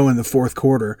 minutes to go in the fourth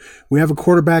quarter, we have a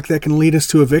quarterback that can lead us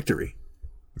to a victory.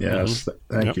 Yes,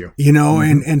 thank you.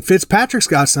 And Fitzpatrick's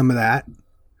got some of that.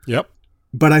 Yep.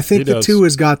 But I think the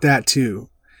Tua's got that too.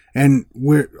 And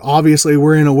we're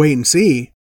in a wait and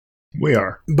see. We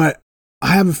are. But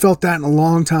I haven't felt that in a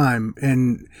long time,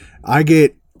 and I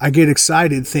get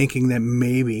excited thinking that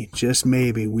maybe, just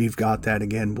maybe, we've got that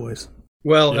again, boys.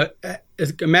 Well,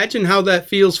 imagine how that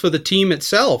feels for the team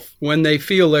itself when they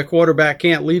feel their quarterback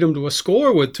can't lead them to a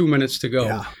score with 2 minutes to go.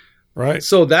 Yeah. Right.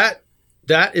 So that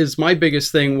is my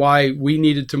biggest thing why we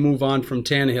needed to move on from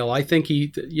Tannehill. I think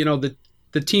the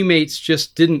teammates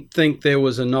just didn't think there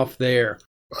was enough there.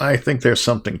 I think there's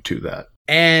something to that.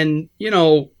 And,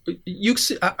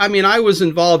 I was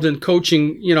involved in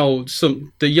coaching,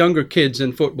 the younger kids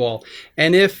in football.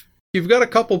 And if you've got a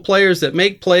couple players that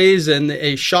make plays and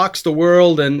it shocks the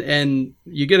world and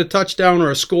you get a touchdown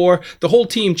or a score, the whole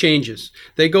team changes.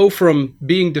 They go from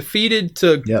being defeated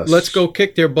to let's go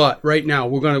kick their butt right now.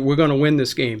 We're going to win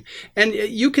this game. And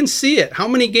you can see it. How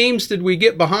many games did we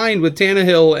get behind with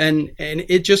Tannehill and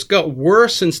it just got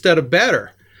worse instead of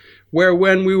better? Where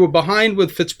when we were behind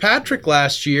with Fitzpatrick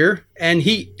last year and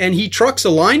he trucks a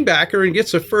linebacker and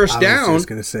gets a first down. I was just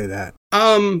going to say that.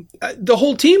 The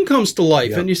whole team comes to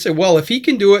life. Yep. And you say, well, if he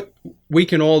can do it, we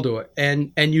can all do it.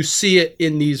 And you see it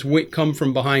in these come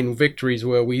from behind victories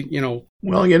where we.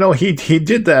 Well, he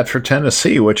did that for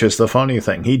Tennessee, which is the funny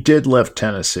thing. He did lift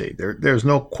Tennessee. There's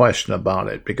no question about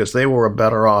it because they were a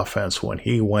better offense when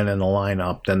he went in the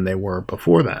lineup than they were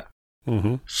before that.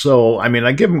 Mm-hmm. So,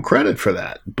 I give him credit for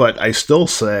that, but I still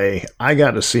say I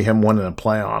got to see him winning the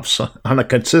playoffs on a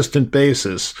consistent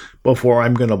basis before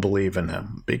I'm going to believe in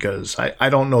him because I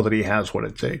don't know that he has what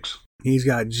it takes. He's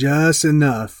got just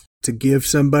enough to give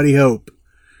somebody hope.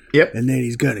 Yep. And then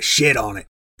he's going to shit on it.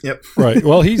 Yep. Right.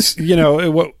 Well, he's,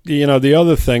 the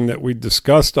other thing that we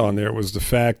discussed on there was the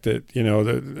fact that,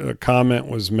 the comment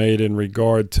was made in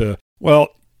regard to,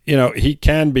 he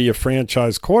can be a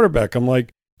franchise quarterback. I'm like,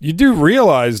 you do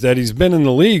realize that he's been in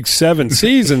the league 7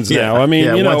 seasons now. I mean,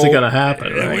 when's it going to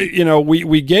happen? Right?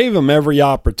 We gave him every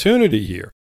opportunity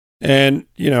here. And,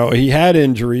 he had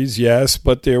injuries, yes,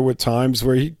 but there were times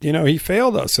where he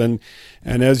failed us. And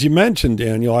as you mentioned,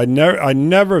 Daniel, I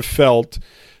never felt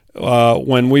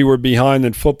when we were behind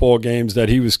in football games that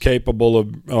he was capable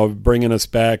of bringing us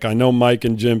back. I know Mike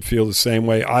and Jim feel the same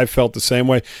way. I felt the same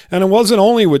way. And it wasn't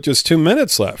only with just 2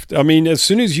 minutes left. I mean, as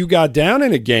soon as you got down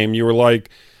in a game, you were like,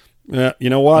 Yeah, you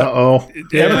know what?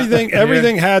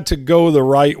 Everything had to go the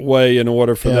right way in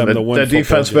order for them to win. The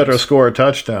defense better score a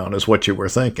touchdown is what you were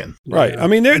thinking. Right. I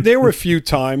mean, there were a few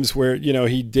times where,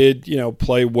 he did,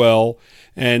 play well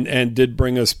and did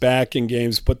bring us back in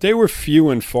games, but they were few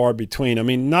and far between. I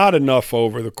mean, not enough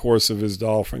over the course of his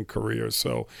Dolphin career.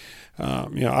 So,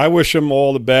 I wish him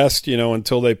all the best,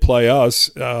 until they play us.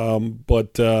 I'm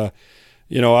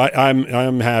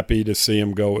happy to see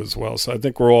him go as well. So I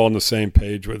think we're all on the same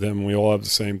page with him. We all have the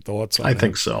same thoughts on him. I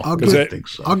think so. I'll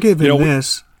give him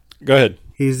this. Go ahead.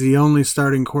 He's the only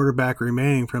starting quarterback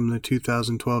remaining from the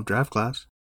 2012 draft class.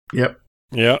 Yep.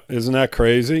 Yeah, isn't that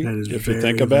crazy if you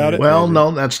think about it? Well,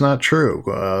 no, that's not true.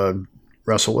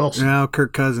 Russell Wilson. Now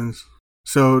Kirk Cousins.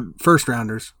 So first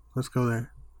rounders. Let's go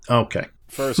there. Okay.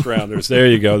 First rounders. There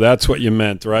you go. That's what you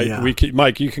meant, right? Yeah.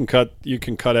 Mike, you can cut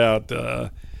out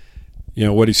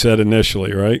what he said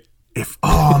initially, right?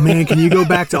 Can you go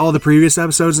back to all the previous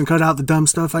episodes and cut out the dumb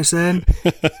stuff I said?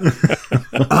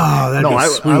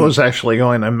 I was actually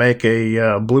going to make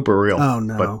a blooper reel. Oh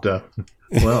no! But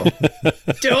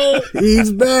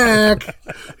he's back.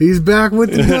 He's back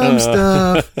with the dumb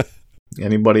stuff.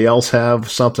 Anybody else have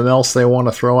something else they want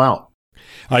to throw out?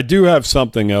 I do have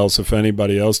something else if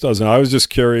anybody else doesn't. I was just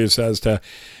curious as to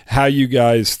how you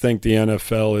guys think the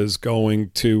NFL is going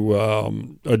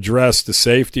to address the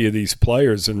safety of these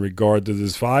players in regard to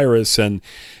this virus. And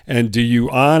do you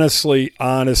honestly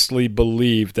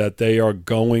believe that they are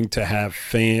going to have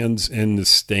fans in the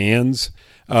stands?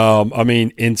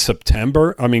 In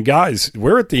September? Guys,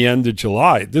 we're at the end of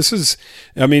July.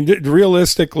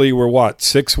 Realistically, we're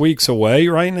 6 weeks away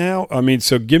right now? I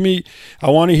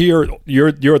want to hear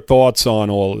your thoughts on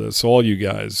all of this, all you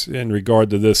guys, in regard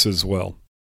to this as well.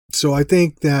 So I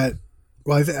think that,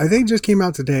 I think it just came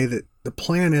out today that the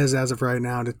plan is, as of right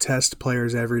now, to test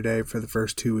players every day for the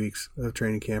first 2 weeks of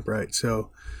training camp, right?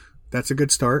 So that's a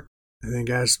good start. I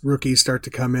think as rookies start to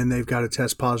come in, they've got to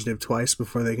test positive twice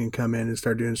before they can come in and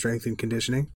start doing strength and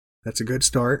conditioning. That's a good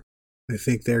start. I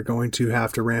think they're going to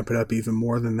have to ramp it up even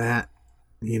more than that.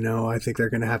 I think they're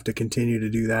going to have to continue to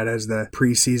do that as the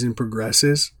preseason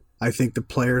progresses. I think the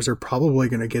players are probably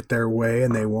going to get their way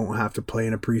and they won't have to play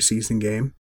in a preseason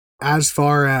game. As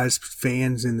far as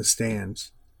fans in the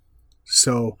stands,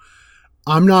 so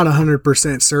I'm not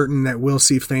 100% certain that we'll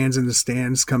see fans in the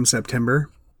stands come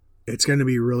September. It's going to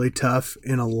be really tough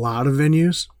in a lot of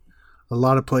venues. A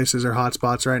lot of places are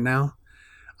hotspots right now.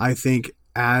 I think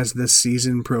as the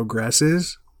season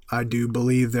progresses, I do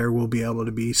believe there will be able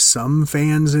to be some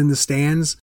fans in the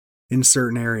stands in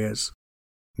certain areas.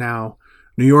 Now,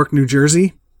 New York, New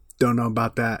Jersey, don't know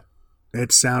about that.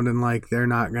 It's sounding like they're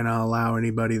not going to allow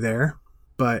anybody there.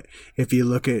 But if you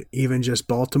look at even just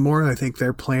Baltimore, I think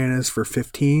their plan is for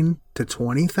 15 to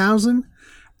 20,000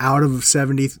 out of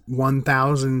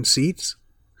 71,000 seats.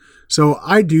 So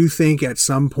I do think at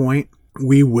some point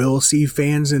we will see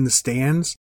fans in the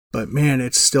stands. But man,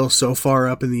 it's still so far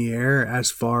up in the air as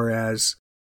far as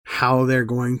how they're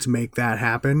going to make that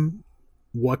happen,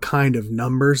 what kind of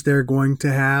numbers they're going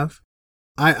to have.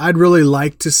 I'd really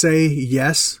like to say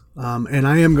yes, and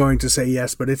I am going to say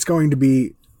yes, but it's going to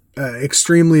be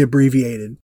extremely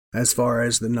abbreviated as far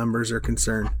as the numbers are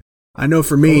concerned. I know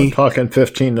for me, we're talking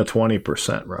 15 to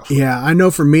 20% roughly. Yeah, I know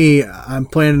for me, I'm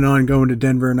planning on going to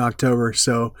Denver in October,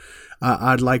 so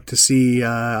I'd like to see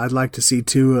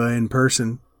Tua in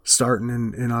person starting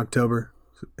in October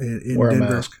in Wear Denver.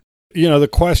 A mask. The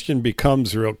question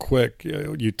becomes real quick.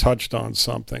 You touched on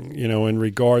something, in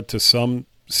regard to some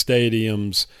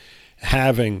stadiums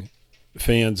having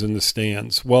fans in the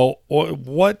stands. Well,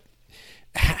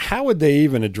 how would they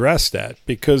even address that?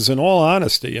 Because in all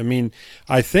honesty,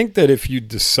 I think that if you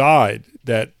decide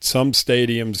that some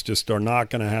stadiums just are not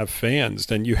going to have fans,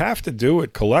 then you have to do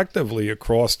it collectively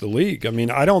across the league.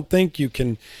 I don't think you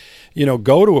can,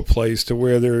 go to a place to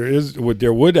where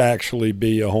there would actually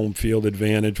be a home field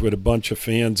advantage with a bunch of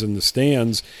fans in the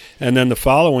stands, and then the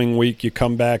following week you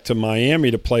come back to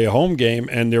Miami to play a home game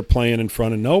and they're playing in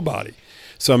front of nobody.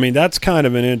 So, that's kind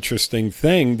of an interesting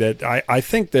thing that I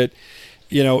think that,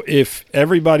 if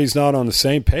everybody's not on the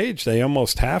same page, they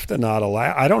almost have to not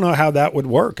allow. I don't know how that would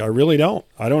work. I really don't.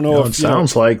 I don't know if it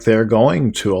sounds like they're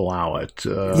going to allow it.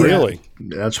 Really?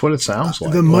 That's what it sounds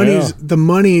like. The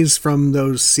monies from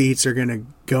those seats are going to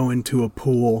go into a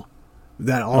pool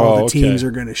that all the teams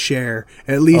are going to share.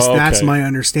 At least that's my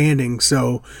understanding.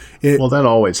 So that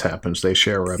always happens. They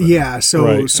share revenue. Yeah,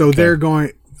 they're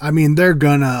going they're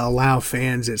going to allow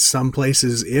fans at some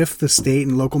places if the state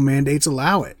and local mandates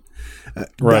allow it.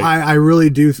 Right. I really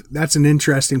do. That's an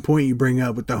interesting point you bring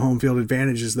up with the home field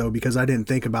advantages, though, because I didn't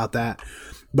think about that.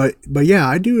 But yeah,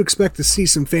 I do expect to see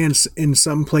some fans in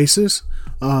some places,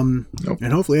 and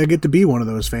hopefully I get to be one of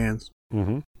those fans.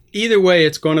 Mm-hmm. Either way,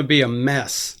 it's going to be a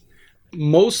mess.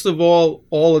 Most of all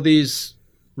of these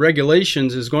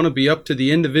regulations is going to be up to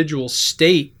the individual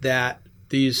state that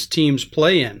these teams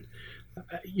play in.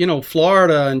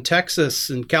 Florida and Texas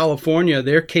and California,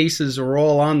 their cases are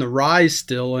all on the rise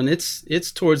still, and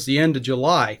it's towards the end of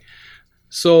July.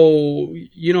 So,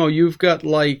 you've got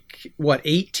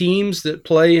 8 teams that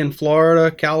play in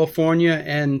Florida, California,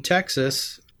 and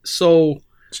Texas. So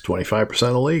it's 25%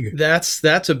 of the league.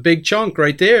 That's a big chunk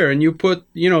right there. And you put,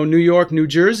 New York, New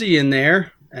Jersey in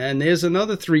there, and there's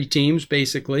another 3 teams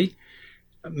basically.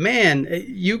 Man,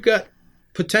 you got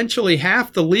potentially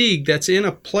half the league that's in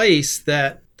a place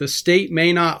that the state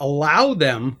may not allow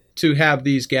them to have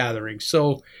these gatherings.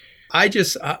 So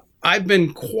I've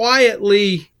been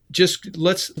quietly just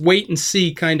let's wait and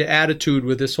see kind of attitude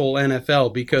with this whole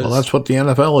NFL, because that's what the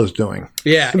NFL is doing.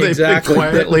 Yeah, exactly. They're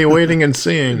quietly waiting and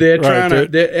seeing. They're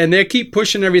trying they keep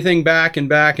pushing everything back and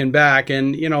back and back,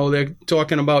 and they're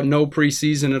talking about no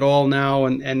preseason at all now,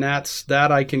 and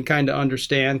that I can kind of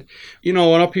understand. And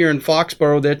up here in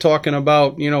Foxborough, they're talking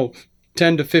about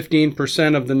 10 to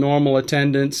 15% of the normal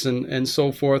attendance and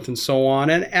so forth and so on,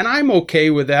 and I'm okay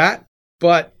with that,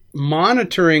 but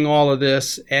monitoring all of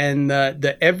this and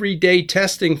the everyday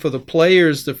testing for the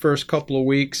players the first couple of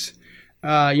weeks,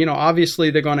 obviously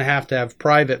they're going to have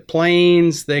private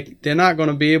planes. They're not going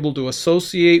to be able to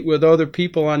associate with other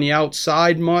people on the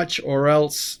outside much, or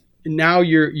else now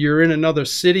you're in another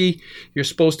city. You're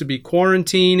supposed to be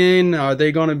quarantining. Are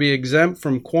they going to be exempt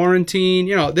from quarantine?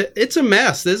 It's a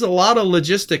mess. There's a lot of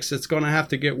logistics that's going to have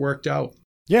to get worked out.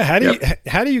 Yeah, how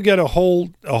do you get a whole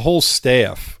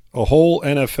staff? A whole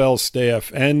NFL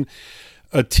staff and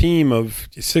a team of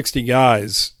 60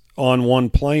 guys on one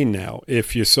plane now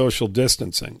if you're social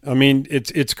distancing. I mean,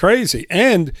 it's crazy.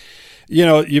 And,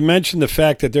 you mentioned the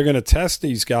fact that they're going to test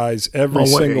these guys every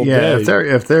single day.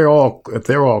 If they're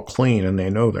all clean and they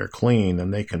know they're clean,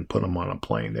 then they can put them on a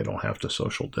plane. They don't have to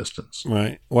social distance.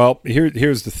 Right. Well,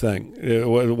 here's the thing,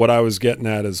 what I was getting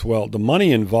at as well. The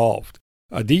money involved.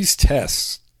 These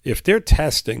tests, if they're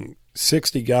testing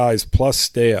 60 guys plus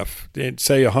staff,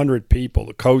 say 100 people,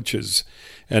 the coaches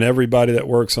and everybody that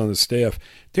works on the staff,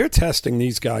 they're testing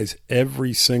these guys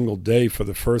every single day for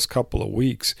the first couple of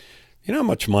weeks. You know how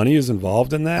much money is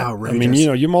involved in that? Outrageous.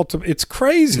 I mean, it's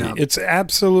crazy. Yeah. It's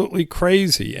absolutely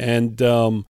crazy. And,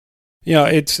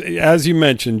 it's, as you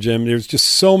mentioned, Jim, there's just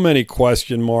so many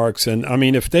question marks. And I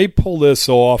mean, if they pull this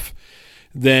off,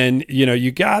 then,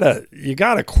 you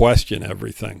gotta question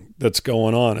everything that's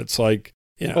going on. It's like,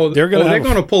 they're going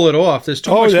to pull it off. There's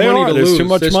too much money to lose. There's too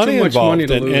much money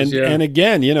involved. And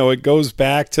again, it goes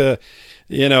back to,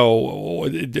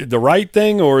 the right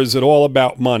thing, or is it all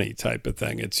about money type of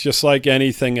thing? It's just like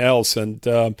anything else. And,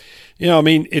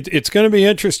 it's going to be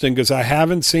interesting because I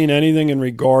haven't seen anything in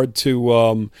regard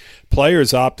to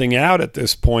players opting out at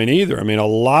this point either. I mean, a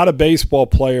lot of baseball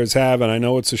players have, and I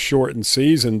know it's a shortened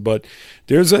season, but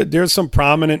there's some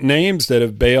prominent names that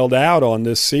have bailed out on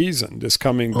this season, this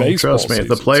coming baseball season. Trust me, if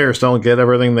the players don't get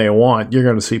everything they want, you're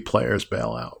going to see players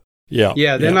bail out.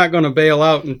 Yeah, they're not going to bail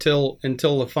out until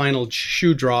the final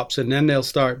shoe drops, and then they'll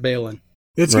start bailing.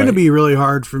 It's going to be really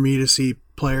hard for me to see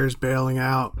players bailing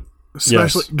out,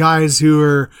 especially guys who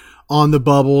are on the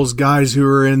bubbles, guys who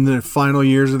are in the final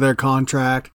years of their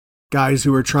contract, guys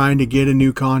who are trying to get a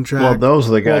new contract. Well, those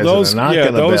are the guys that are not going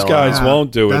to bail out. Those guys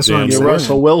won't do it. That's what I'm saying. Your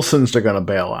Russell Wilsons are going to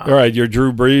bail out. All right, your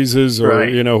Drew Breeses or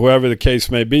whoever the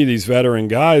case may be, these veteran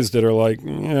guys that are like,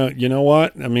 you know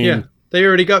what? I mean... Yeah. They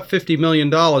already got $50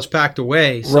 million packed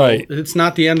away, so it's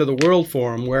not the end of the world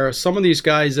for them. Whereas some of these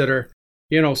guys that are,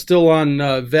 still on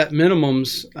vet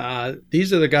minimums,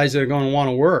 these are the guys that are going to want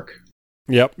to work.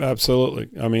 Yep, absolutely.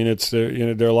 I mean, it's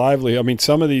they're lively. I mean,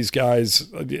 some of these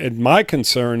guys. And my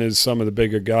concern is some of the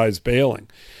bigger guys bailing,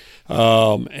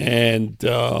 I mean,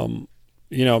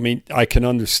 I can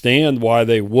understand why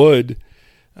they would.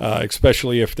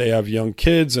 Especially if they have young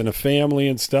kids and a family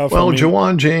and stuff. Well,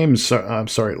 Juwan James, I'm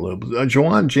sorry, Lube.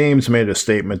 Juwan James made a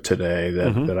statement today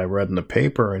that I read in the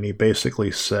paper, and he basically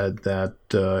said that,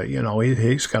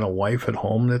 he's got a wife at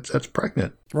home that's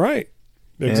pregnant. Right.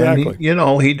 Exactly.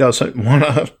 And he doesn't want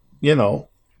to,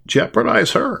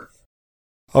 jeopardize her.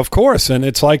 Of course, and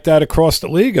it's like that across the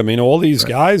league. I mean, all these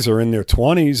guys are in their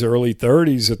 20s, early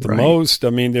 30s at the most. I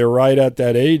mean, they're right at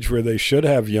that age where they should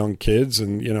have young kids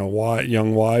and,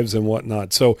 young wives and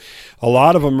whatnot. So a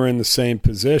lot of them are in the same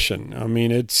position. I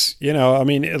mean,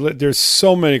 there's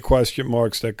so many question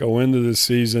marks that go into this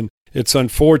season. It's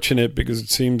unfortunate because it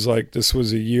seems like this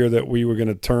was a year that we were going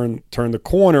to turn the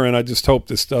corner, and I just hope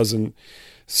this doesn't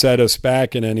set us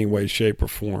back in any way, shape, or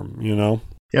form, you know?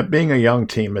 Yeah, being a young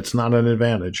team, it's not an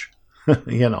advantage.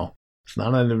 It's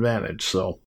not an advantage.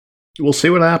 So we'll see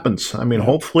what happens. I mean,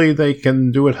 hopefully they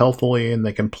can do it healthily and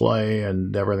they can play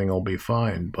and everything will be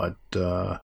fine. But,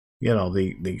 the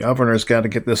governor's got to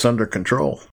get this under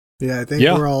control. Yeah, I think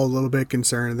we're all a little bit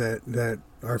concerned that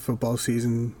our football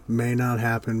season may not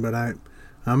happen, but I'm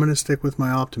going to stick with my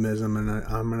optimism, and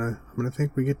I'm going to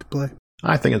think we get to play.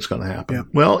 I think it's going to happen. Yeah.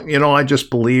 Well, I just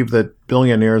believe that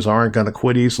billionaires aren't going to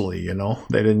quit easily,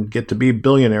 They didn't get to be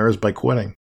billionaires by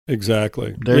quitting.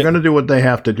 Exactly. They're going to do what they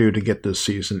have to do to get this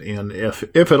season in, if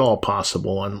at all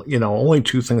possible. And, only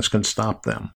two things can stop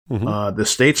them. Mm-hmm. The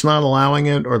state's not allowing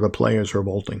it or the players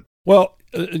revolting. Well,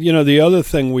 the other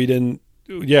thing we didn't,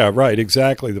 yeah, right,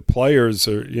 exactly. The players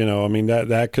are,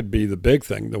 that could be the big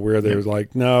thing, where they're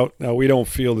like, no, we don't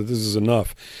feel that this is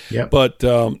enough. Yep. But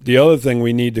the other thing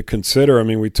we need to consider,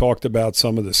 we talked about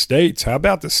some of the states. How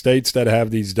about the states that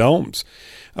have these domes?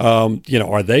 Are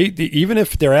they, even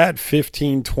if they're at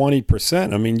 15,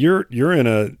 20%, you're in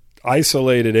a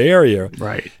isolated area.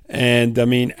 Right. And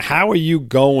how are you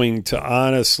going to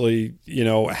honestly,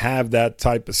 have that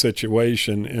type of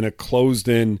situation in a closed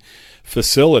in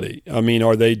facility?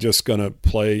 Are they just going to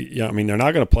play? They're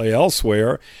not going to play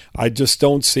elsewhere. I just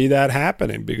don't see that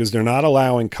happening because they're not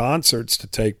allowing concerts to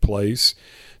take place.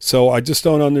 So I just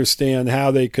don't understand how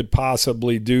they could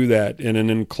possibly do that in an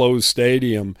enclosed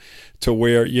stadium to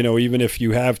where, even if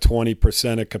you have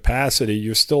 20% of capacity,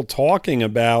 you're still talking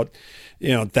about,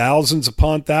 thousands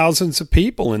upon thousands of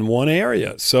people in one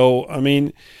area. So,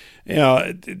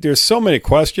 there's so many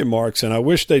question marks, and I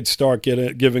wish they'd start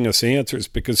giving us answers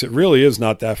because it really is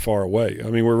not that far away.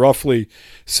 We're roughly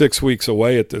 6 weeks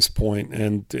away at this point,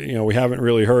 and, we haven't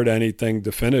really heard anything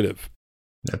definitive.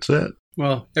 That's it.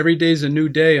 Well, every day's a new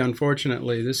day,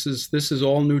 unfortunately. This is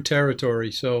all new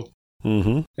territory, so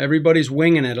everybody's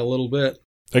winging it a little bit.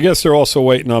 I guess they're also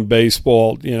waiting on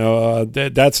baseball.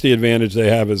 That's the advantage they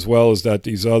have as well, is that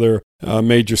these other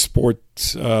major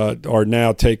sports are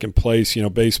now taking place.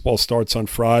 Baseball starts on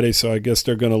Friday, so I guess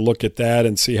they're going to look at that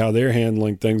and see how they're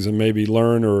handling things and maybe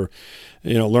learn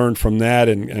from that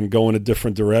and go in a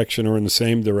different direction or in the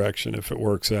same direction if it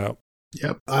works out.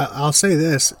 Yep. I'll say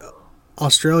this.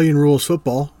 Australian rules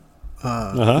football,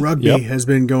 rugby has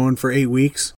been going for 8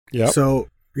 weeks. Yep. So,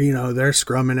 they're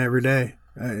scrumming every day.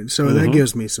 So that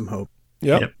gives me some hope.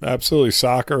 Yep, absolutely.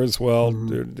 Soccer as well.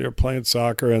 They're playing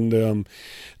soccer, and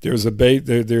there's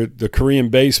the Korean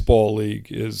Baseball League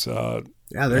has they're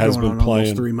going going on playing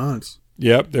almost 3 months.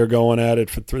 Yep, they're going at it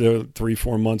for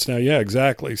 3-4 months now. Yeah,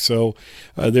 exactly. So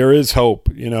there is hope.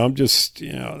 I'm just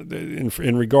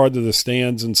in regard to the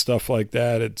stands and stuff like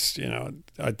that. It's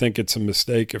I think it's a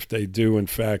mistake if they do in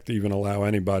fact even allow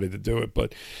anybody to do it.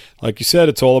 But like you said,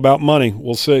 it's all about money.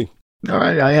 We'll see. All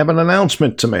right, I have an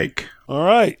announcement to make. All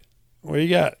right, what do you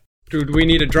got? Do we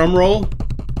need a drum roll?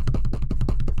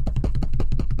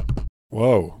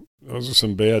 Whoa, those are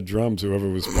some bad drums. Whoever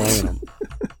was playing them.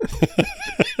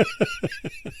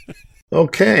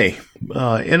 Okay,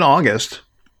 in August,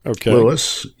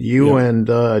 Lewis, you and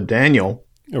Daniel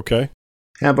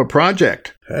have a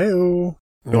project. Hey-o.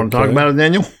 You want to talk about it,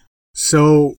 Daniel?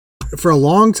 So, for a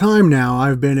long time now,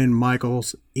 I've been in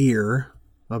Michael's ear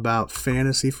about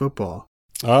fantasy football.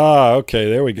 Ah, okay,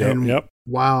 there we go. And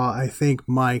while I think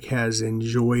Mike has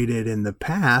enjoyed it in the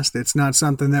past, it's not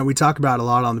something that we talk about a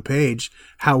lot on the page.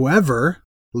 However,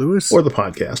 Lewis... Or the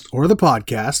podcast.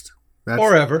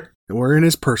 Or ever. Or in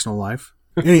his personal life.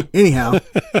 Anyhow.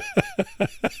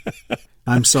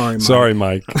 I'm sorry, Mike. Sorry,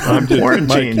 Mike. I'm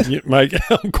quarantined. Mike,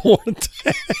 I'm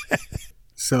quarantined.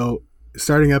 So,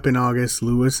 starting up in August,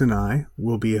 Lewis and I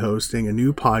will be hosting a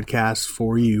new podcast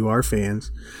for you, our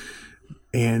fans,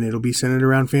 and it'll be centered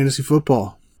around fantasy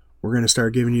football. We're going to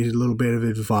start giving you a little bit of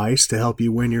advice to help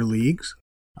you win your leagues.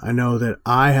 I know that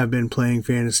I have been playing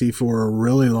fantasy for a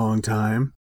really long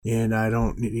time, and I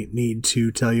don't need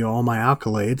to tell you all my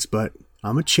accolades, but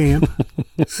I'm a champ,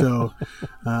 so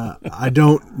I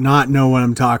don't not know what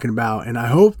I'm talking about, and I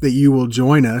hope that you will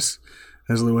join us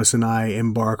as Lewis and I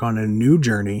embark on a new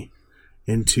journey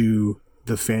into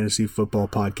the fantasy football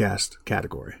podcast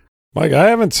category. Mike, I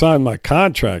haven't signed my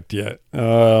contract yet,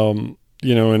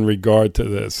 in regard to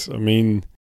this.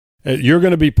 You're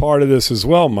going to be part of this as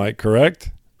well, Mike,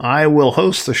 correct? I will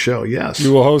host the show, yes.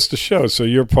 You will host the show, so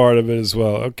you're part of it as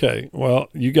well. Okay, well,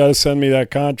 you got to send me that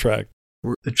contract.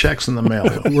 The check's in the mail.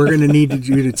 We're going to need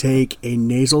you to take a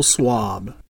nasal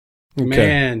swab. Okay.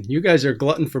 Man, you guys are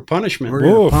glutton for punishment. We're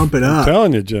going to pump it up. I'm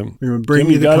telling you, Jim. We're going to bring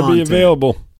Jim, you the gotta content. Be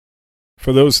available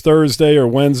for those Thursday or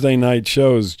Wednesday night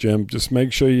shows, Jim. Just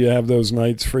make sure you have those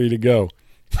nights free to go.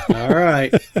 All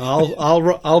right,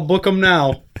 I'll book them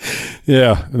now.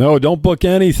 Yeah, no, don't book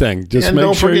anything. Just and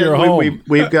make sure you're home.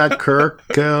 We've got Kirk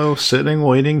sitting,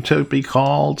 waiting to be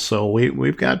called. So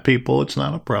we've got people. It's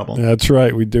not a problem. That's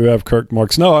right. We do have Kirk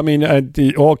Marks. No, I mean,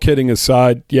 all kidding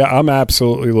aside, yeah, I'm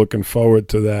absolutely looking forward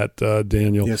to that,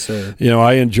 Daniel. Yes, sir. You know,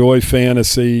 I enjoy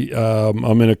fantasy.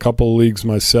 I'm in a couple of leagues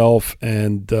myself,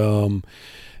 and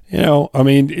you know, I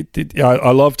mean,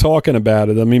 I love talking about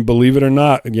it. I mean, believe it or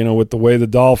not, you know, with the way the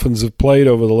Dolphins have played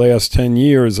over the last 10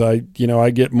 years, I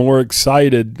get more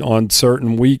excited on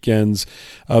certain weekends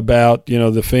about, you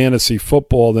know, the fantasy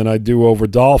football than I do over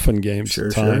Dolphin games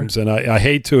at times. Sure. And I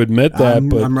hate to admit that,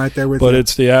 but I'm right there with but you.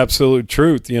 It's the absolute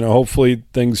truth. You know, hopefully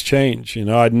things change. You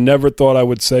know, I never thought I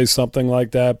would say something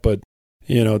like that, but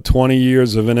you know, 20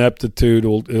 years of ineptitude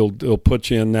will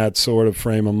put you in that sort of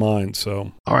frame of mind.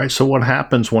 So, all right. So, what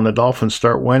happens when the Dolphins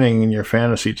start winning and your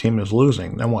fantasy team is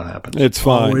losing? Then what happens? It's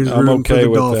fine. Always I'm okay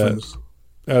with Dolphins. that.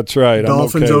 That's right.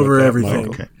 Dolphins I'm okay over with that, everything.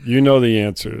 Michael. Okay. You know the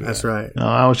answer to that. That's right. No,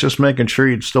 I was just making sure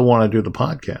you'd still want to do the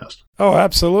podcast. Oh,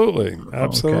 absolutely.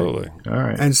 Absolutely. Okay. All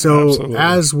right. And so,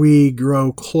 as we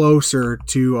grow closer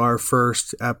to our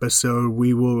first episode,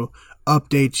 we will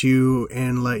update you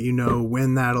and let you know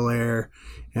when that'll air,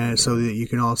 and so that you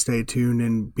can all stay tuned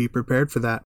and be prepared for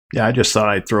that. Yeah, I just thought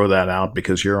I'd throw that out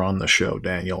because you're on the show,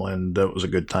 Daniel, and it was a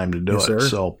good time to do it. Sir.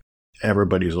 So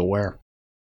everybody's aware.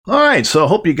 All right, so I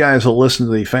hope you guys will listen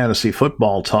to the fantasy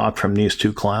football talk from these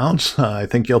two clowns. I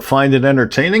think you'll find it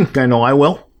entertaining. I know I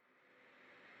will.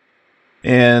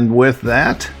 And with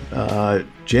that,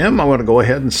 Jim, I want to go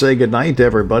ahead and say goodnight to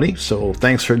everybody. So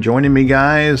thanks for joining me,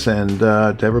 guys, and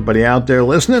to everybody out there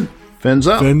listening, fins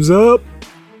up. Fins up.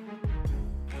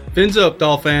 Fins up,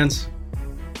 Dolphins.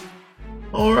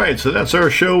 All right, so that's our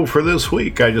show for this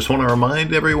week. I just want to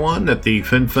remind everyone that the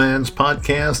FinFans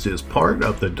podcast is part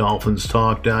of the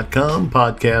DolphinsTalk.com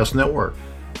podcast network.